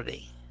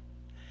personality.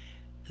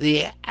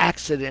 The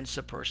accidents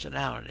of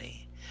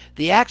personality.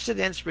 The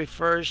accidents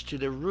refers to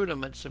the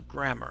rudiments of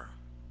grammar.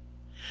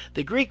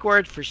 The Greek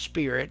word for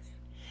spirit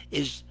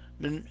is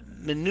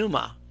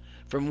pneuma,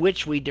 from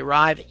which we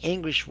derive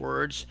English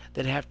words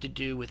that have to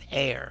do with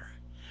air,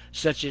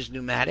 such as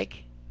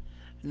pneumatic,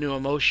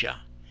 pneumotia,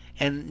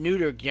 and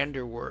neuter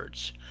gender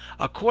words.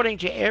 According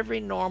to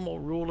every normal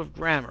rule of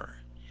grammar,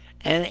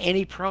 and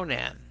any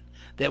pronoun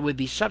that would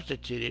be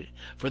substituted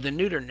for the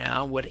neuter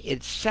noun would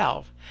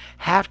itself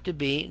have to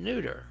be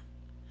neuter.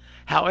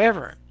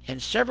 However, in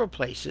several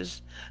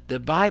places, the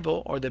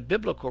Bible or the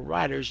biblical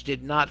writers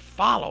did not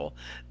follow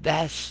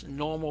this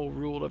normal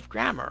rule of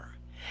grammar,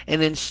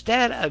 and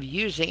instead of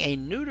using a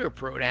neuter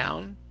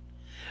pronoun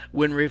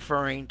when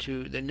referring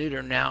to the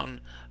neuter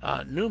noun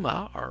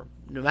pneuma or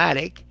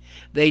pneumatic,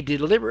 they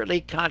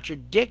deliberately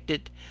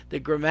contradicted the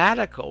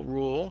grammatical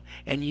rule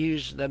and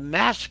used the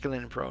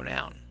masculine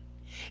pronoun.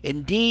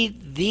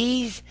 Indeed,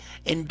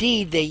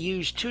 they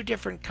use two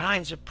different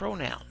kinds of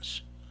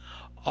pronouns,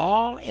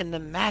 all in the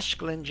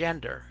masculine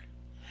gender.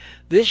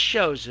 This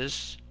shows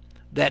us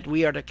that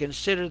we are to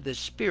consider the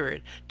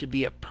Spirit to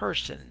be a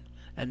person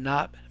and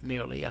not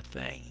merely a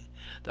thing.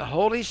 The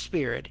Holy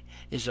Spirit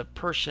is a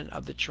person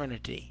of the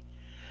Trinity.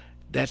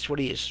 That's what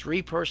he is,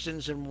 three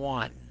persons in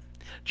one.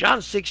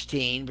 John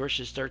 16,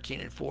 verses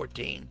 13 and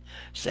 14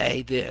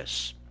 say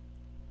this: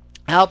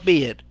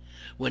 Howbeit,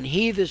 when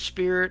he, the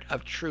Spirit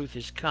of truth,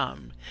 is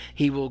come,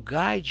 he will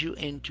guide you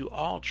into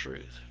all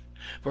truth.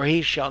 For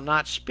he shall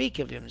not speak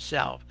of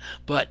himself,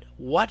 but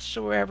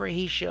whatsoever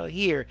he shall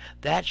hear,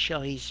 that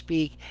shall he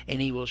speak,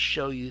 and he will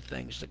show you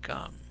things to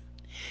come.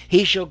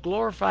 He shall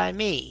glorify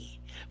me,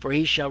 for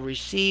he shall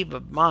receive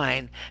of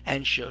mine,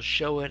 and shall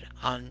show it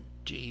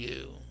unto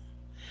you.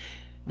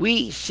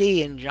 We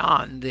see in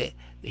John that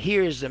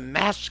here is the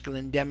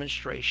masculine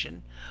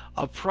demonstration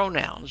of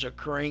pronouns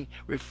occurring,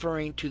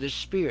 referring to the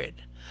Spirit.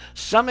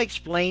 Some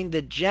explain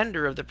the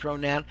gender of the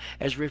pronoun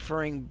as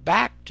referring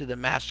back to the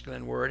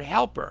masculine word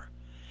helper.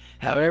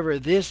 However,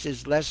 this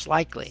is less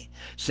likely,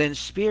 since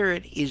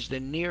Spirit is the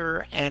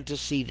nearer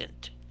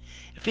antecedent.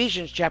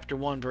 Ephesians chapter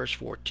 1, verse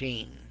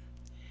 14.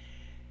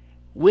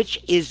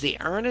 Which is the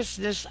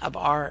earnestness of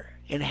our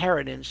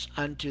inheritance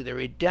unto the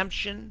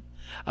redemption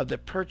of the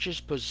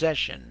purchased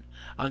possession,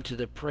 unto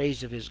the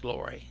praise of his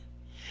glory.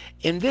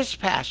 In this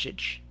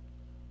passage,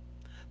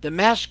 the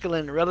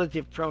masculine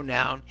relative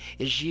pronoun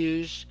is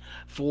used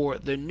for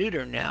the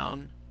neuter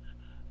noun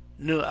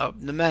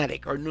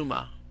pneumatic or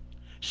pneuma,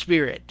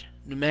 spirit,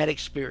 pneumatic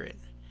spirit.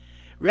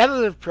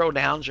 Relative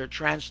pronouns are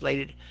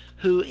translated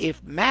who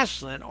if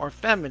masculine or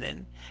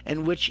feminine,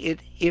 and which it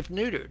if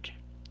neutered.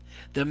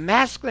 The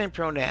masculine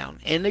pronoun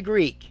in the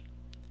Greek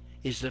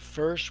is the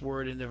first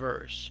word in the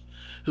verse,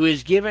 who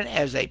is given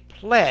as a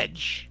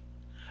pledge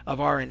of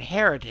our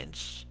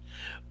inheritance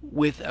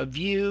with a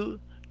view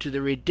to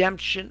the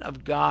redemption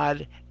of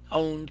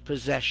God-owned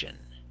possession,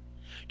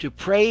 to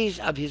praise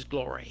of his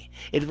glory.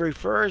 It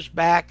refers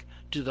back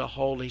to the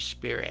Holy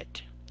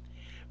Spirit.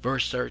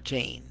 Verse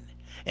 13,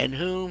 in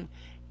whom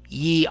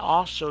ye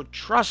also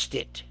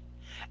trusted,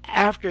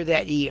 after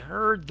that ye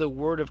heard the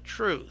word of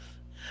truth,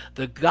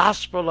 the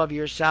gospel of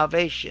your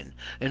salvation,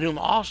 in whom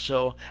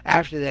also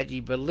after that ye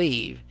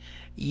believe,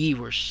 ye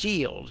were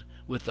sealed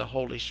with the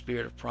Holy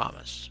Spirit of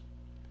promise.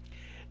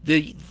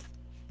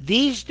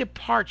 These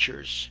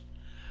departures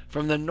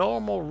from the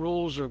normal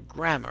rules of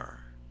grammar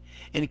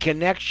in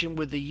connection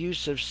with the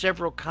use of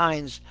several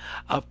kinds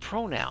of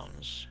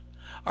pronouns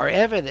are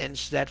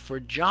evidence that for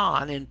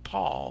John and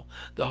Paul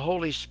the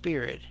Holy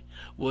Spirit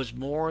was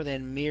more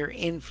than mere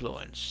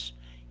influence.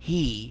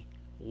 He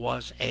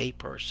was a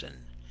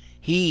person.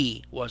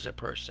 He was a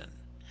person.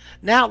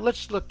 Now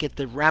let's look at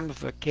the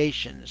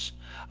ramifications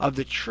of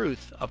the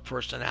truth of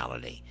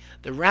personality.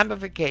 The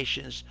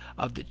ramifications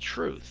of the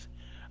truth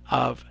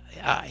of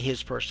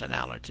his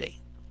personality.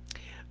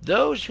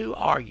 Those who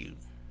argue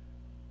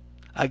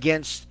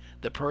against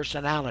the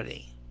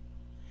personality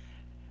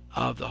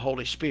of the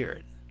Holy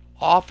Spirit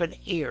often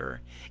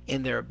err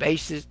in their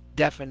basic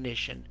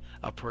definition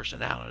of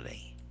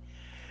personality.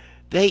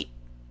 They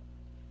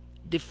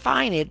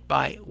define it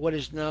by what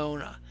is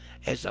known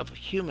as of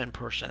human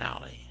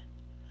personality.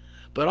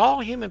 But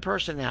all human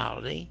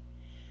personality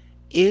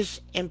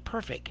is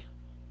imperfect.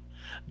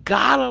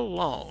 God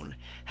alone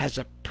has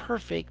a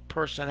perfect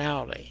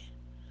personality.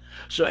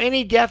 So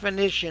any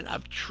definition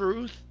of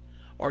truth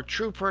or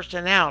true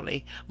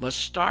personality must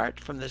start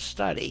from the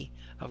study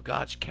of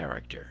God's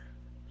character.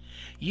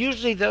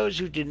 Usually those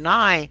who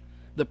deny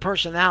the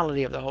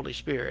personality of the Holy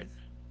Spirit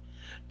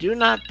do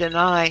not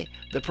deny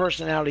the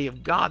personality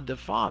of God the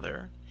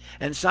Father,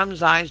 and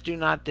sometimes do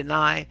not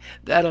deny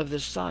that of the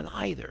Son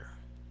either.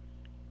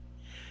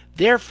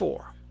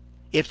 Therefore,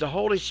 if the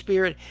Holy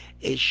Spirit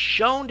is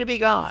shown to be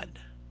God,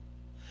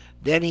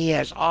 then he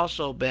has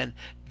also been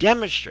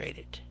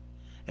demonstrated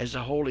as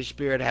the Holy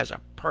Spirit has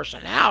a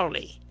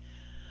personality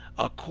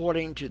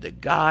according to the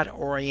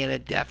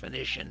God-oriented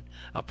definition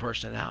of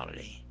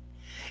personality.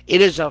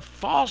 It is a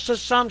false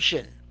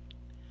assumption,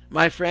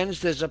 my friends,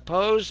 to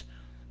suppose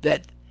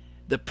that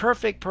the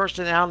perfect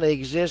personality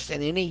exists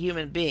in any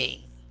human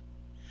being.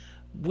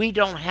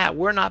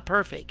 We're not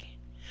perfect.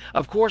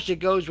 Of course, it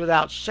goes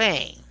without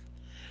saying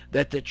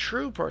that the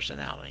true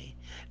personality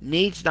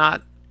needs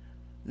not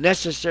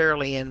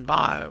necessarily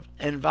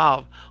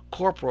involve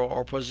corporal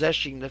or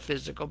possessing the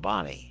physical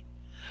body.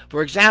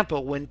 For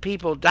example, when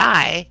people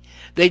die,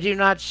 they do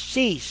not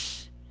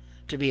cease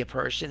to be a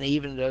person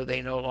even though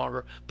they no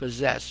longer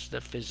possess the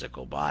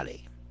physical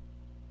body.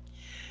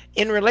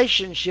 In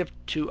relationship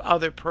to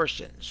other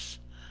persons,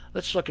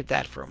 let's look at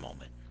that for a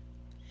moment.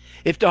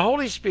 If the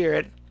Holy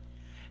Spirit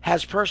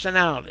has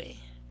personality,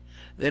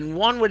 then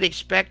one would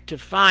expect to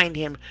find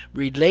him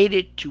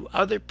related to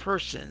other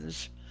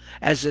persons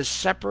as a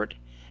separate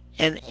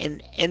and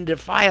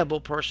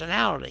indefinable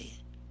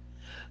personality.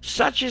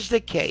 Such is the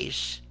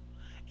case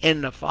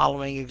in the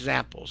following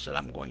examples that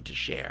I'm going to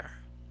share.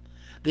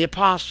 The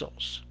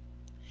apostles.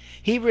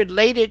 He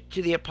related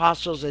to the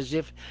apostles as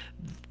if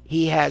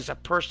he has a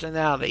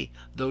personality,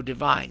 though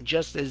divine,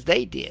 just as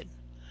they did,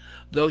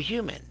 though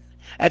human.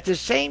 At the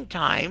same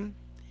time,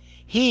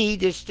 he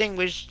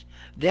distinguished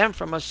them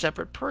from a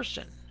separate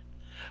person.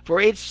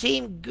 For it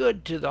seemed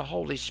good to the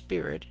Holy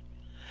Spirit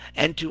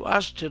and to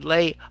us to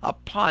lay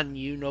upon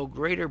you no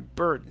greater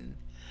burden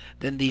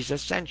than these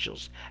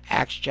essentials.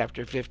 Acts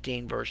chapter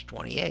 15, verse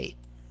 28.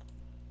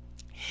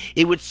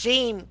 It would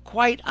seem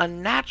quite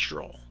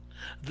unnatural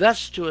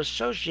thus to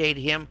associate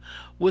him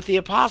with the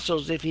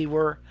apostles if he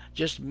were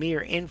just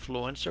mere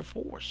influence or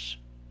force.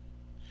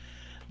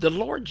 The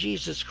Lord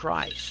Jesus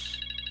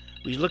Christ.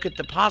 We look at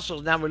the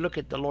apostles, now we look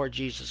at the Lord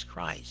Jesus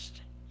Christ.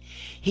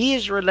 He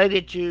is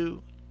related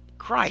to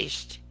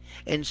Christ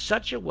in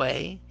such a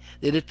way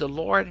that if the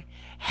Lord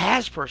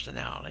has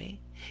personality,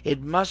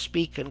 it must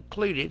be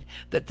concluded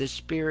that the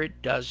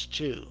Spirit does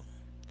too.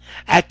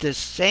 At the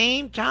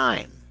same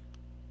time,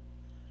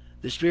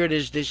 the Spirit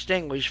is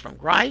distinguished from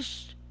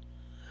Christ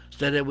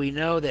so that we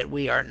know that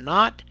we are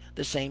not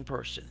the same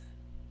person.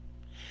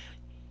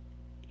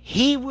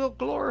 He will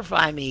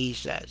glorify me, he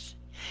says.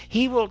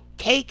 He will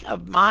take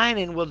of mine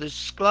and will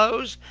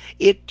disclose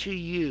it to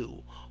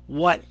you.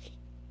 What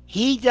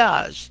he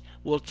does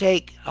will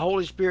take, the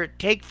Holy Spirit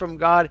take from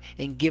God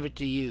and give it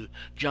to you.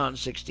 John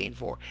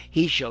 16:4.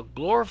 He shall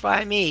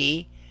glorify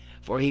me,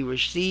 for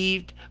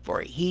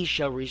he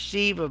shall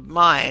receive of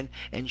mine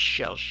and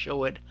shall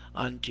show it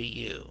unto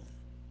you.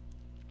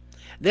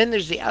 Then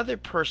there's the other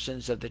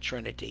persons of the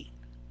Trinity.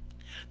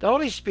 The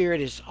Holy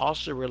Spirit is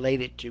also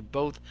related to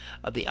both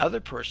of the other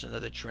persons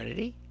of the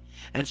Trinity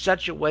in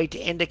such a way to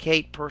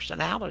indicate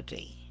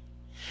personality.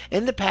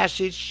 In the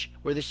passage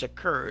where this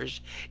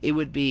occurs, it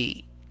would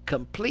be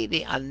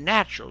completely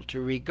unnatural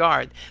to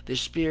regard the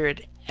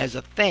Spirit as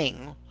a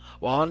thing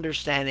while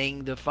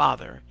understanding the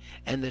Father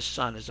and the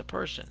Son as a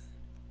person.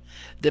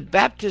 The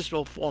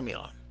baptismal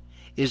formula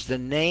is the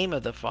name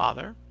of the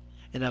Father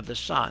and of the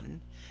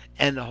Son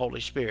and the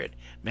Holy Spirit,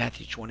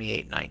 Matthew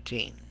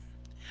 28:19.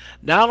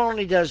 Not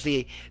only does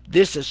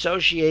this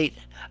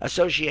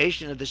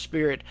association of the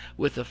Spirit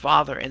with the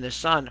Father and the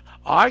Son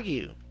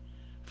argue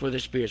for the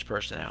Spirit's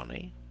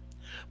personality,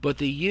 But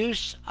the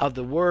use of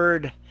the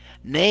word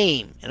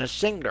name in a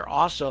singular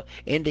also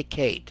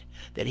indicate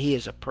that he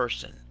is a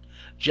person,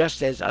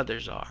 just as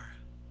others are.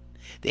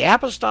 The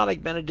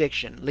apostolic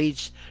benediction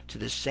leads to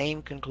the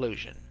same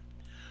conclusion.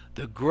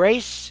 The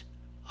grace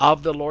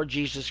of the Lord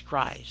Jesus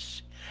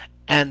Christ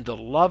and the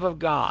love of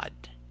God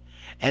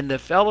and the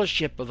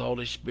fellowship of the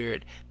Holy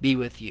Spirit be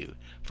with you.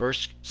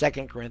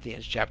 2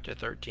 Corinthians chapter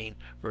 13,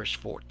 verse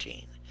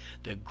 14.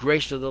 The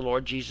grace of the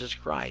Lord Jesus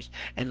Christ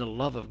and the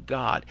love of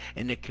God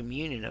and the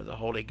communion of the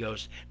Holy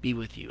Ghost be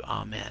with you.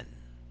 Amen.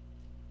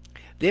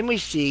 Then we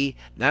see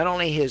not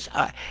only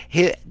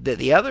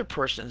the other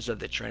persons of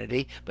the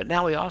Trinity, but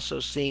now we also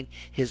see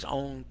his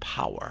own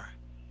power.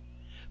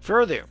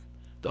 Further,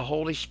 the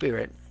Holy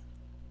Spirit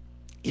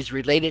is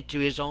related to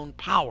his own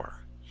power,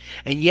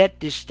 and yet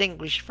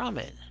distinguished from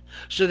it,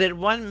 so that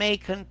one may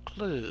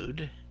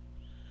conclude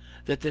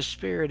that the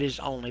Spirit is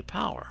only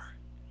power.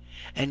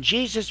 And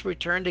Jesus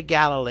returned to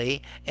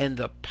Galilee in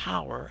the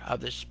power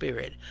of the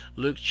Spirit.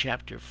 Luke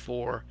chapter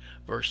 4,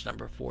 verse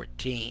number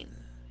 14.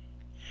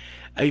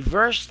 A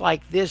verse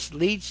like this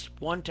leads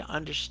one to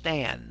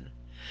understand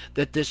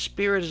that the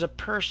Spirit is a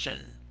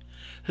person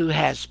who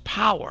has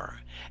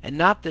power, and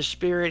not the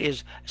Spirit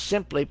is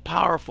simply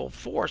powerful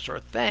force or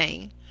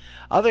thing.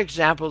 Other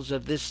examples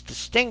of this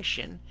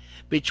distinction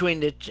between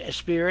the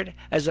Spirit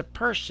as a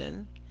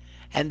person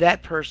and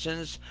that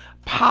person's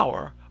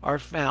power are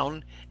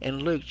found in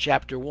Luke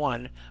chapter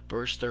 1,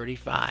 verse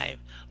 35.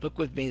 Look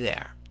with me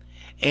there.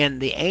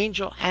 And the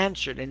angel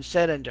answered and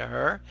said unto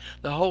her,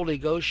 The Holy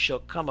Ghost shall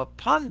come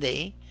upon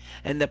thee,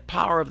 and the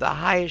power of the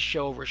highest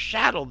shall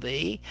overshadow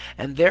thee,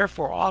 and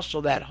therefore also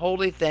that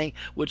holy thing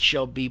which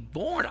shall be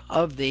born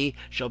of thee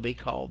shall be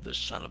called the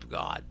Son of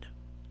God.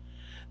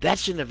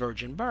 That's in the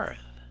virgin birth.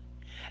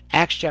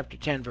 Acts chapter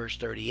 10, verse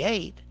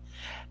 38.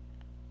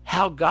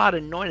 How God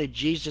anointed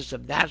Jesus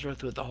of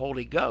Nazareth with the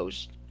Holy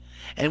Ghost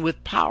and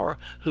with power,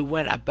 who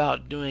went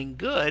about doing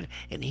good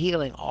and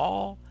healing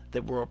all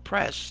that were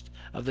oppressed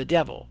of the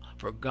devil,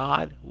 for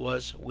God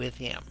was with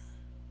him.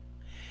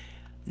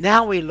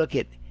 Now we look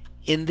at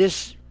in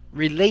this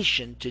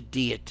relation to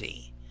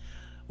deity.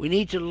 We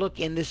need to look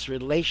in this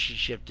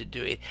relationship to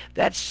deity.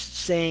 That's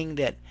saying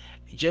that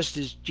just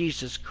as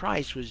Jesus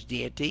Christ was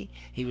deity,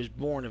 he was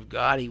born of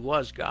God, he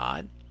was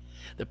God.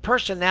 The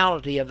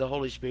personality of the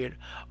Holy Spirit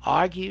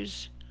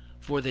argues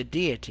for the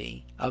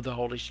deity of the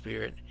Holy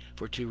Spirit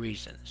for two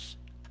reasons.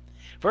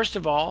 First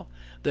of all,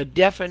 the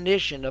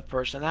definition of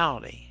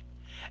personality.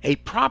 A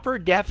proper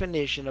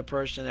definition of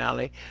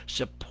personality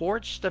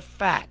supports the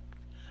fact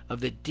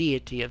of the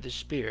deity of the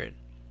Spirit.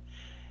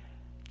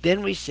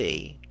 Then we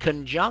see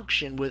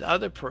conjunction with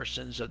other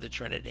persons of the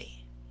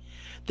Trinity.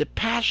 The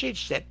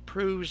passage that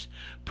proves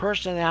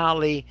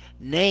personality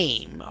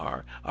name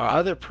or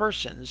other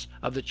persons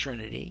of the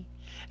Trinity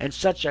and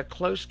such a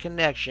close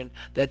connection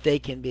that they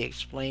can be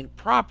explained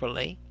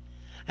properly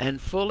and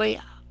fully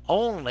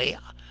only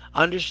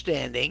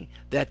understanding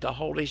that the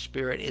Holy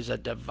Spirit is a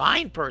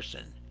divine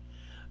person,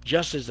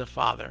 just as the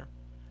Father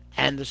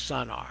and the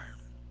Son are.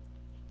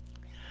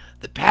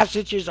 The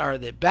passages are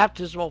the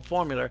baptismal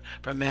formula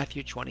from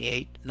Matthew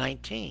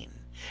 28:19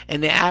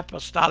 and the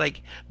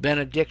apostolic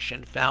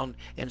benediction found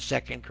in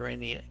 2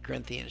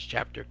 Corinthians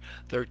chapter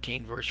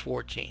 13, verse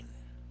 14.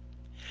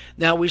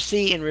 Now we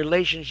see in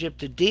relationship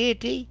to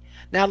deity.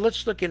 Now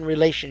let's look in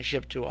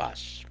relationship to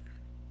us.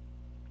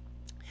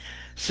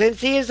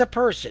 Since he is a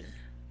person,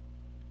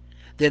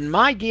 then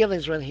my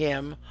dealings with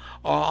him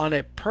are on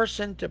a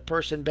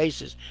person-to-person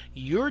basis.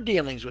 Your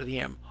dealings with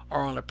him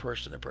are on a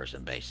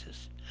person-to-person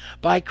basis.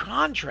 By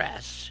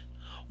contrast,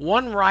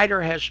 one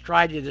writer has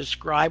tried to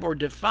describe or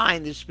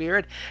define the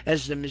Spirit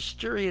as the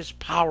mysterious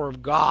power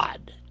of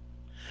God,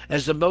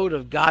 as the mode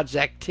of God's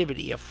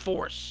activity, of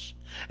force,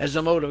 as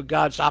the mode of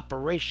God's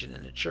operation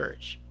in the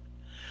church.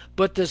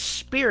 But the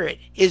Spirit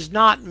is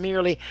not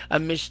merely a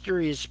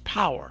mysterious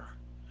power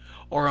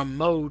or a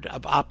mode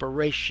of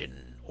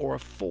operation or a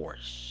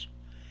force.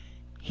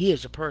 He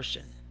is a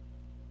person.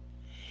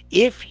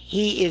 If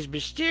he is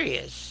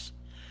mysterious,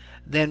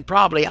 then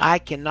probably I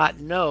cannot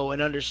know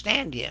and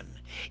understand him.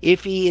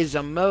 If he is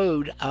a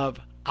mode of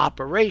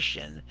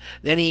operation,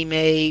 then he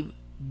may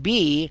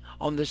be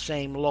on the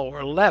same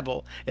lower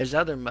level as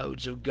other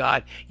modes of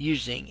God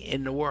using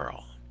in the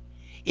world.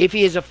 If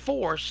he is a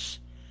force,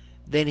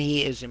 then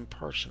he is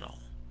impersonal,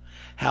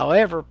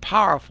 however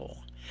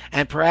powerful,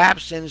 and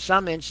perhaps in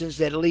some instances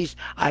at least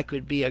I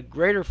could be a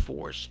greater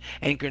force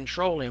and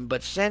control him.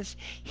 But since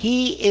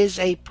he is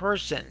a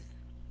person,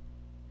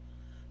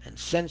 and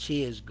since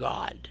he is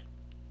God,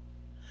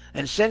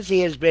 and since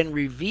he has been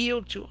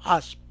revealed to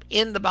us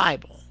in the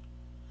Bible,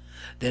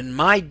 then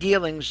my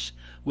dealings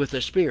with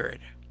the Spirit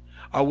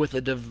are with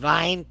a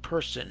divine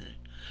person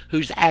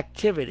whose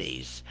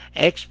activities,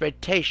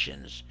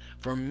 expectations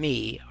for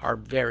me are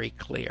very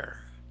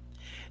clear.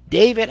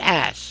 David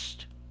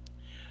asked,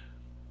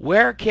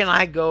 "Where can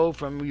I go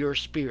from your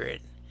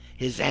Spirit?"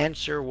 His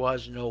answer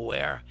was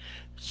nowhere.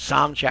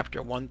 Psalm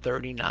chapter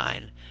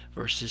 139,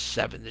 verses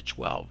 7 to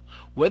 12.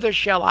 "Whither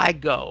shall I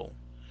go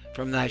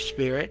from thy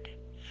Spirit?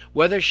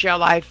 Whither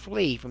shall I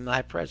flee from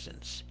thy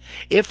presence?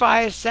 If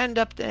I ascend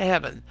up to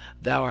heaven,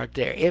 thou art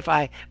there. If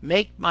I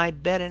make my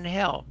bed in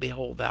hell,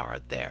 behold, thou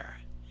art there.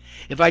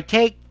 If I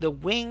take the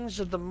wings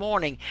of the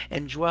morning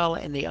and dwell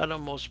in the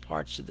uttermost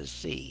parts of the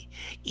sea,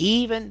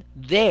 even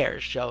there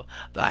shall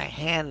thy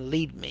hand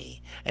lead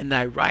me, and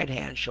thy right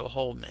hand shall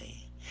hold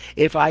me.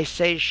 If I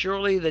say,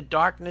 surely the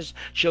darkness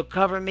shall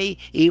cover me,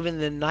 even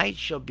the night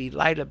shall be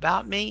light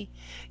about me,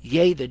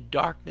 yea, the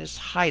darkness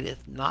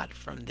hideth not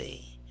from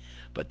thee,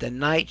 but the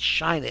night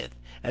shineth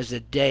as the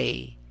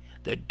day.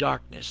 The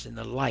darkness and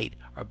the light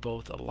are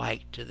both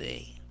alike to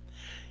thee.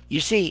 You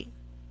see,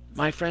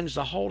 my friends,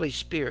 the Holy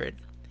Spirit,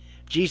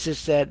 Jesus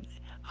said,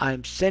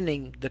 I'm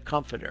sending the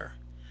Comforter.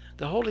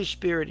 The Holy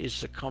Spirit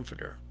is the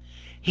Comforter.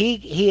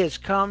 He has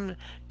come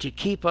to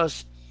keep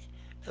us,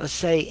 let's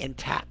say,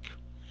 intact,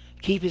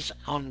 keep us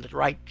on the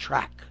right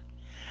track.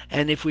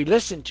 And if we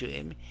listen to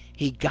him,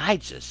 he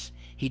guides us,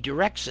 he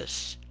directs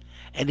us,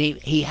 and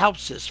he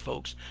helps us,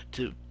 folks,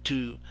 to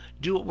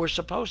do what we're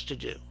supposed to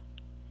do.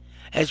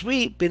 As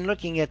we've been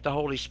looking at the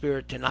Holy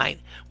Spirit tonight,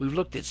 we've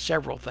looked at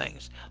several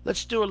things.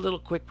 Let's do a little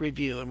quick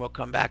review and we'll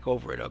come back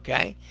over it,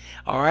 okay?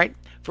 All right.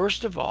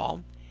 First of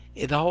all,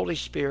 the Holy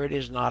Spirit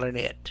is not an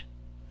it.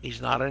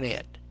 He's not an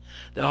it.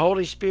 The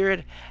Holy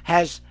Spirit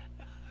has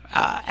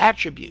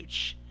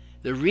attributes.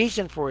 The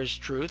reason for his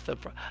truth,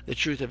 the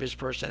truth of his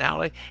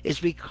personality, is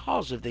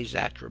because of these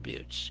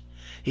attributes.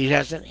 He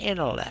has an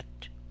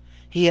intellect.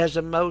 He has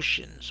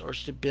emotions or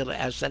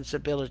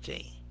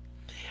sensibility.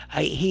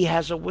 He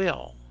has a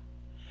will.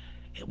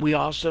 We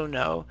also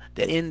know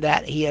that in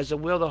that he has a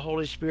will, the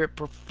Holy Spirit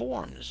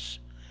performs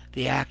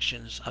the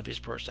actions of his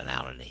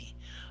personality.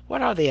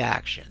 What are the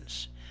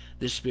actions?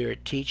 The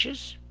Spirit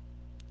teaches.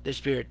 The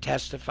Spirit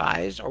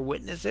testifies or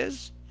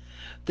witnesses.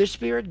 The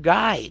Spirit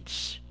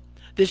guides.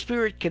 The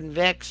Spirit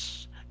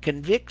convicts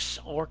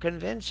or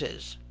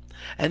convinces.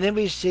 And then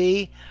we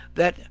see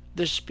that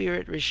the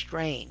Spirit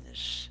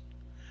restrains.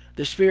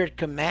 The Spirit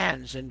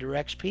commands and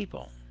directs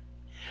people.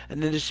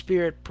 And then the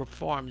Spirit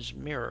performs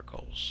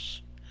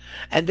miracles.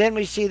 And then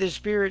we see the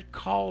Spirit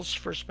calls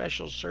for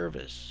special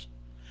service.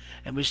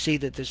 And we see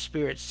that the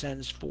Spirit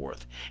sends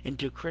forth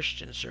into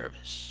Christian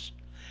service.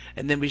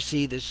 And then we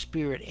see the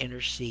Spirit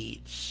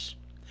intercedes.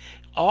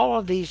 All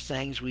of these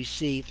things we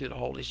see through the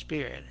Holy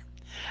Spirit.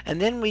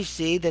 And then we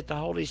see that the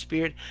Holy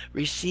Spirit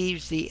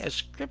receives the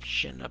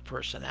ascription of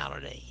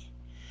personality,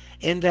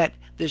 in that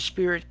the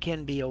Spirit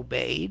can be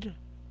obeyed,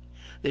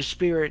 the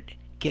Spirit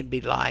can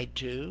be lied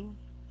to,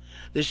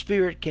 the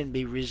Spirit can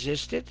be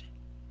resisted,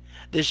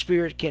 the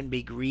Spirit can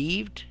be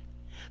grieved,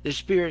 the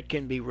Spirit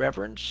can be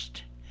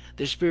reverenced,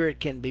 the Spirit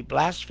can be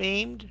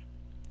blasphemed,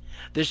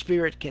 the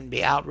Spirit can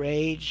be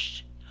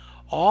outraged.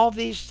 All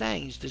these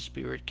things the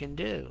Spirit can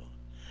do.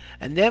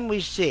 And then we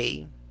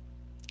see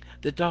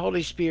that the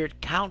Holy Spirit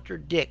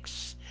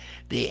counterdicts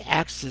the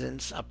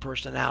accidents of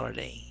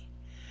personality.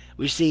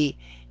 We see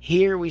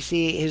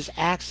his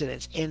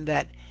accidents in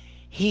that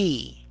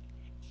he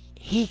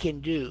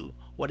can do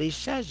what he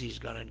says he's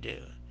going to do.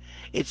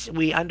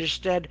 We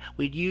understood,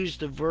 we'd use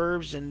the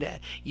verbs and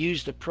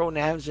use the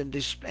pronouns and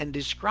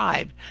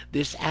describe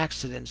this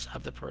accidents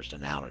of the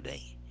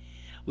personality.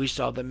 We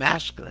saw the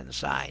masculine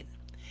side.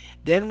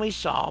 Then we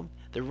saw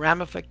the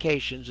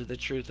ramifications of the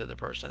truth of the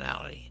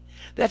personality.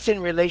 That's in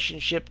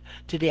relationship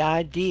to the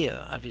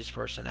idea of his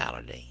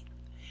personality.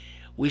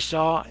 We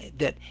saw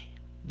that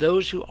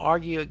those who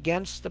argue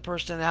against the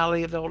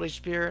personality of the Holy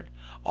Spirit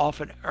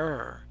often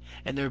err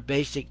in their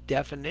basic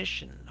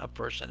definition of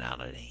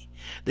personality.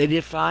 They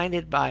define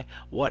it by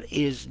what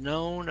is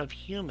known of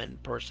human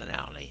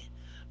personality.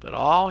 But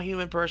all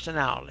human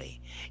personality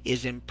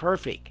is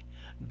imperfect.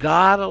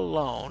 God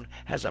alone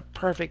has a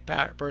perfect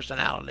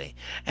personality.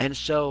 And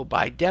so,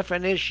 by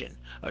definition,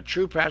 a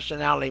true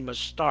personality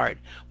must start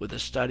with a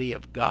study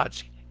of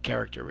God's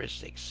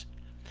characteristics.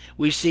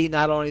 We see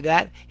not only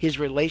that, his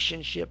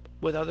relationship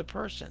with other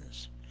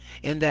persons.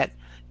 In that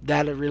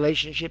a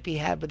relationship he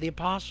had with the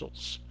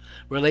apostles.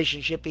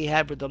 Relationship he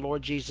had with the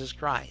Lord Jesus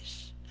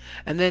Christ.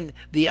 And then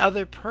the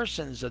other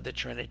persons of the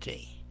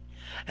Trinity.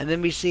 And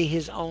then we see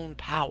his own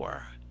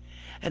power.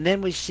 And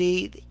then we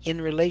see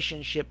in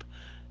relationship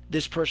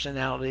this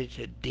personality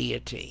to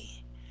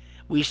deity.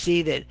 We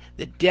see that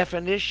the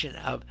definition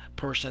of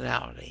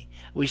personality.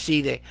 We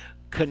see the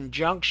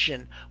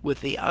conjunction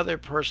with the other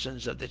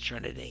persons of the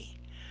Trinity.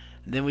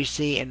 And then we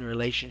see in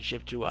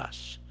relationship to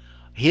us,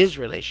 his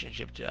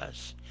relationship to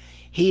us.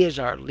 He is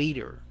our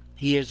leader.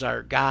 He is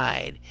our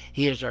guide.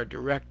 He is our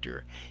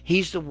director.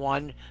 He's the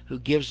one who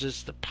gives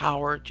us the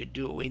power to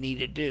do what we need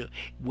to do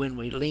when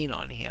we lean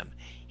on him.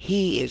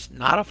 He is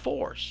not a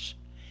force.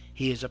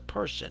 He is a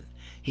person.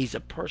 He's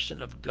a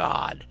person of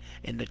God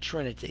in the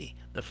Trinity,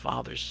 the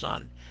Father,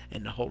 Son,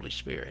 and the Holy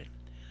Spirit.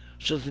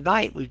 So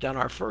tonight we've done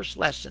our first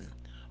lesson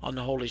on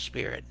the Holy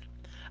Spirit.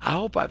 I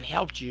hope I've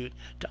helped you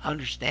to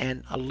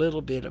understand a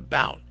little bit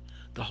about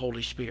the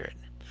Holy Spirit.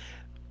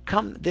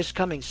 This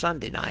coming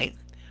Sunday night,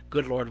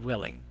 good Lord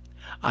willing,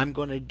 I'm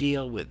going to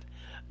deal with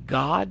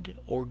God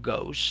or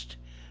ghost,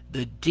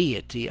 the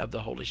deity of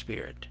the Holy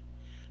Spirit.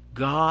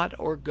 God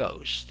or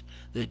ghost,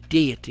 the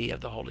deity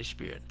of the Holy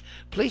Spirit.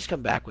 Please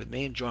come back with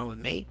me and join with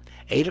me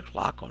 8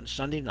 o'clock on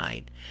Sunday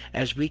night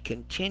as we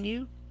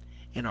continue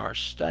in our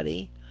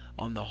study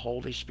on the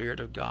Holy Spirit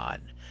of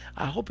God.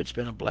 I hope it's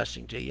been a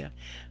blessing to you.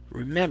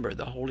 Remember,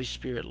 the Holy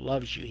Spirit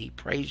loves you. He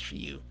prays for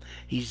you.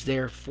 He's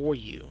there for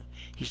you.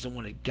 He's the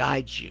one that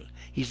guides you.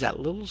 He's that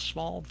little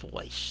small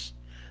voice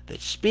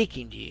that's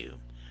speaking to you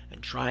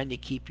and trying to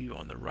keep you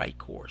on the right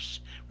course.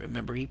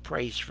 Remember, He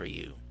prays for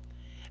you,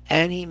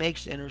 and He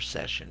makes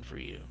intercession for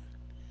you.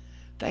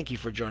 Thank you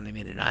for joining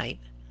me tonight.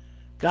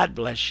 God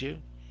bless you.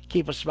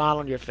 Keep a smile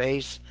on your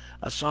face,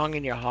 a song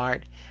in your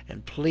heart,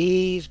 and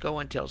please go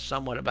and tell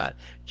someone about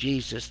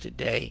Jesus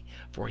today,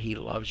 for He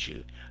loves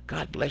you.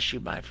 God bless you,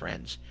 my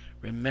friends.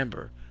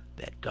 Remember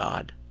that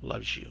God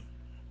loves you.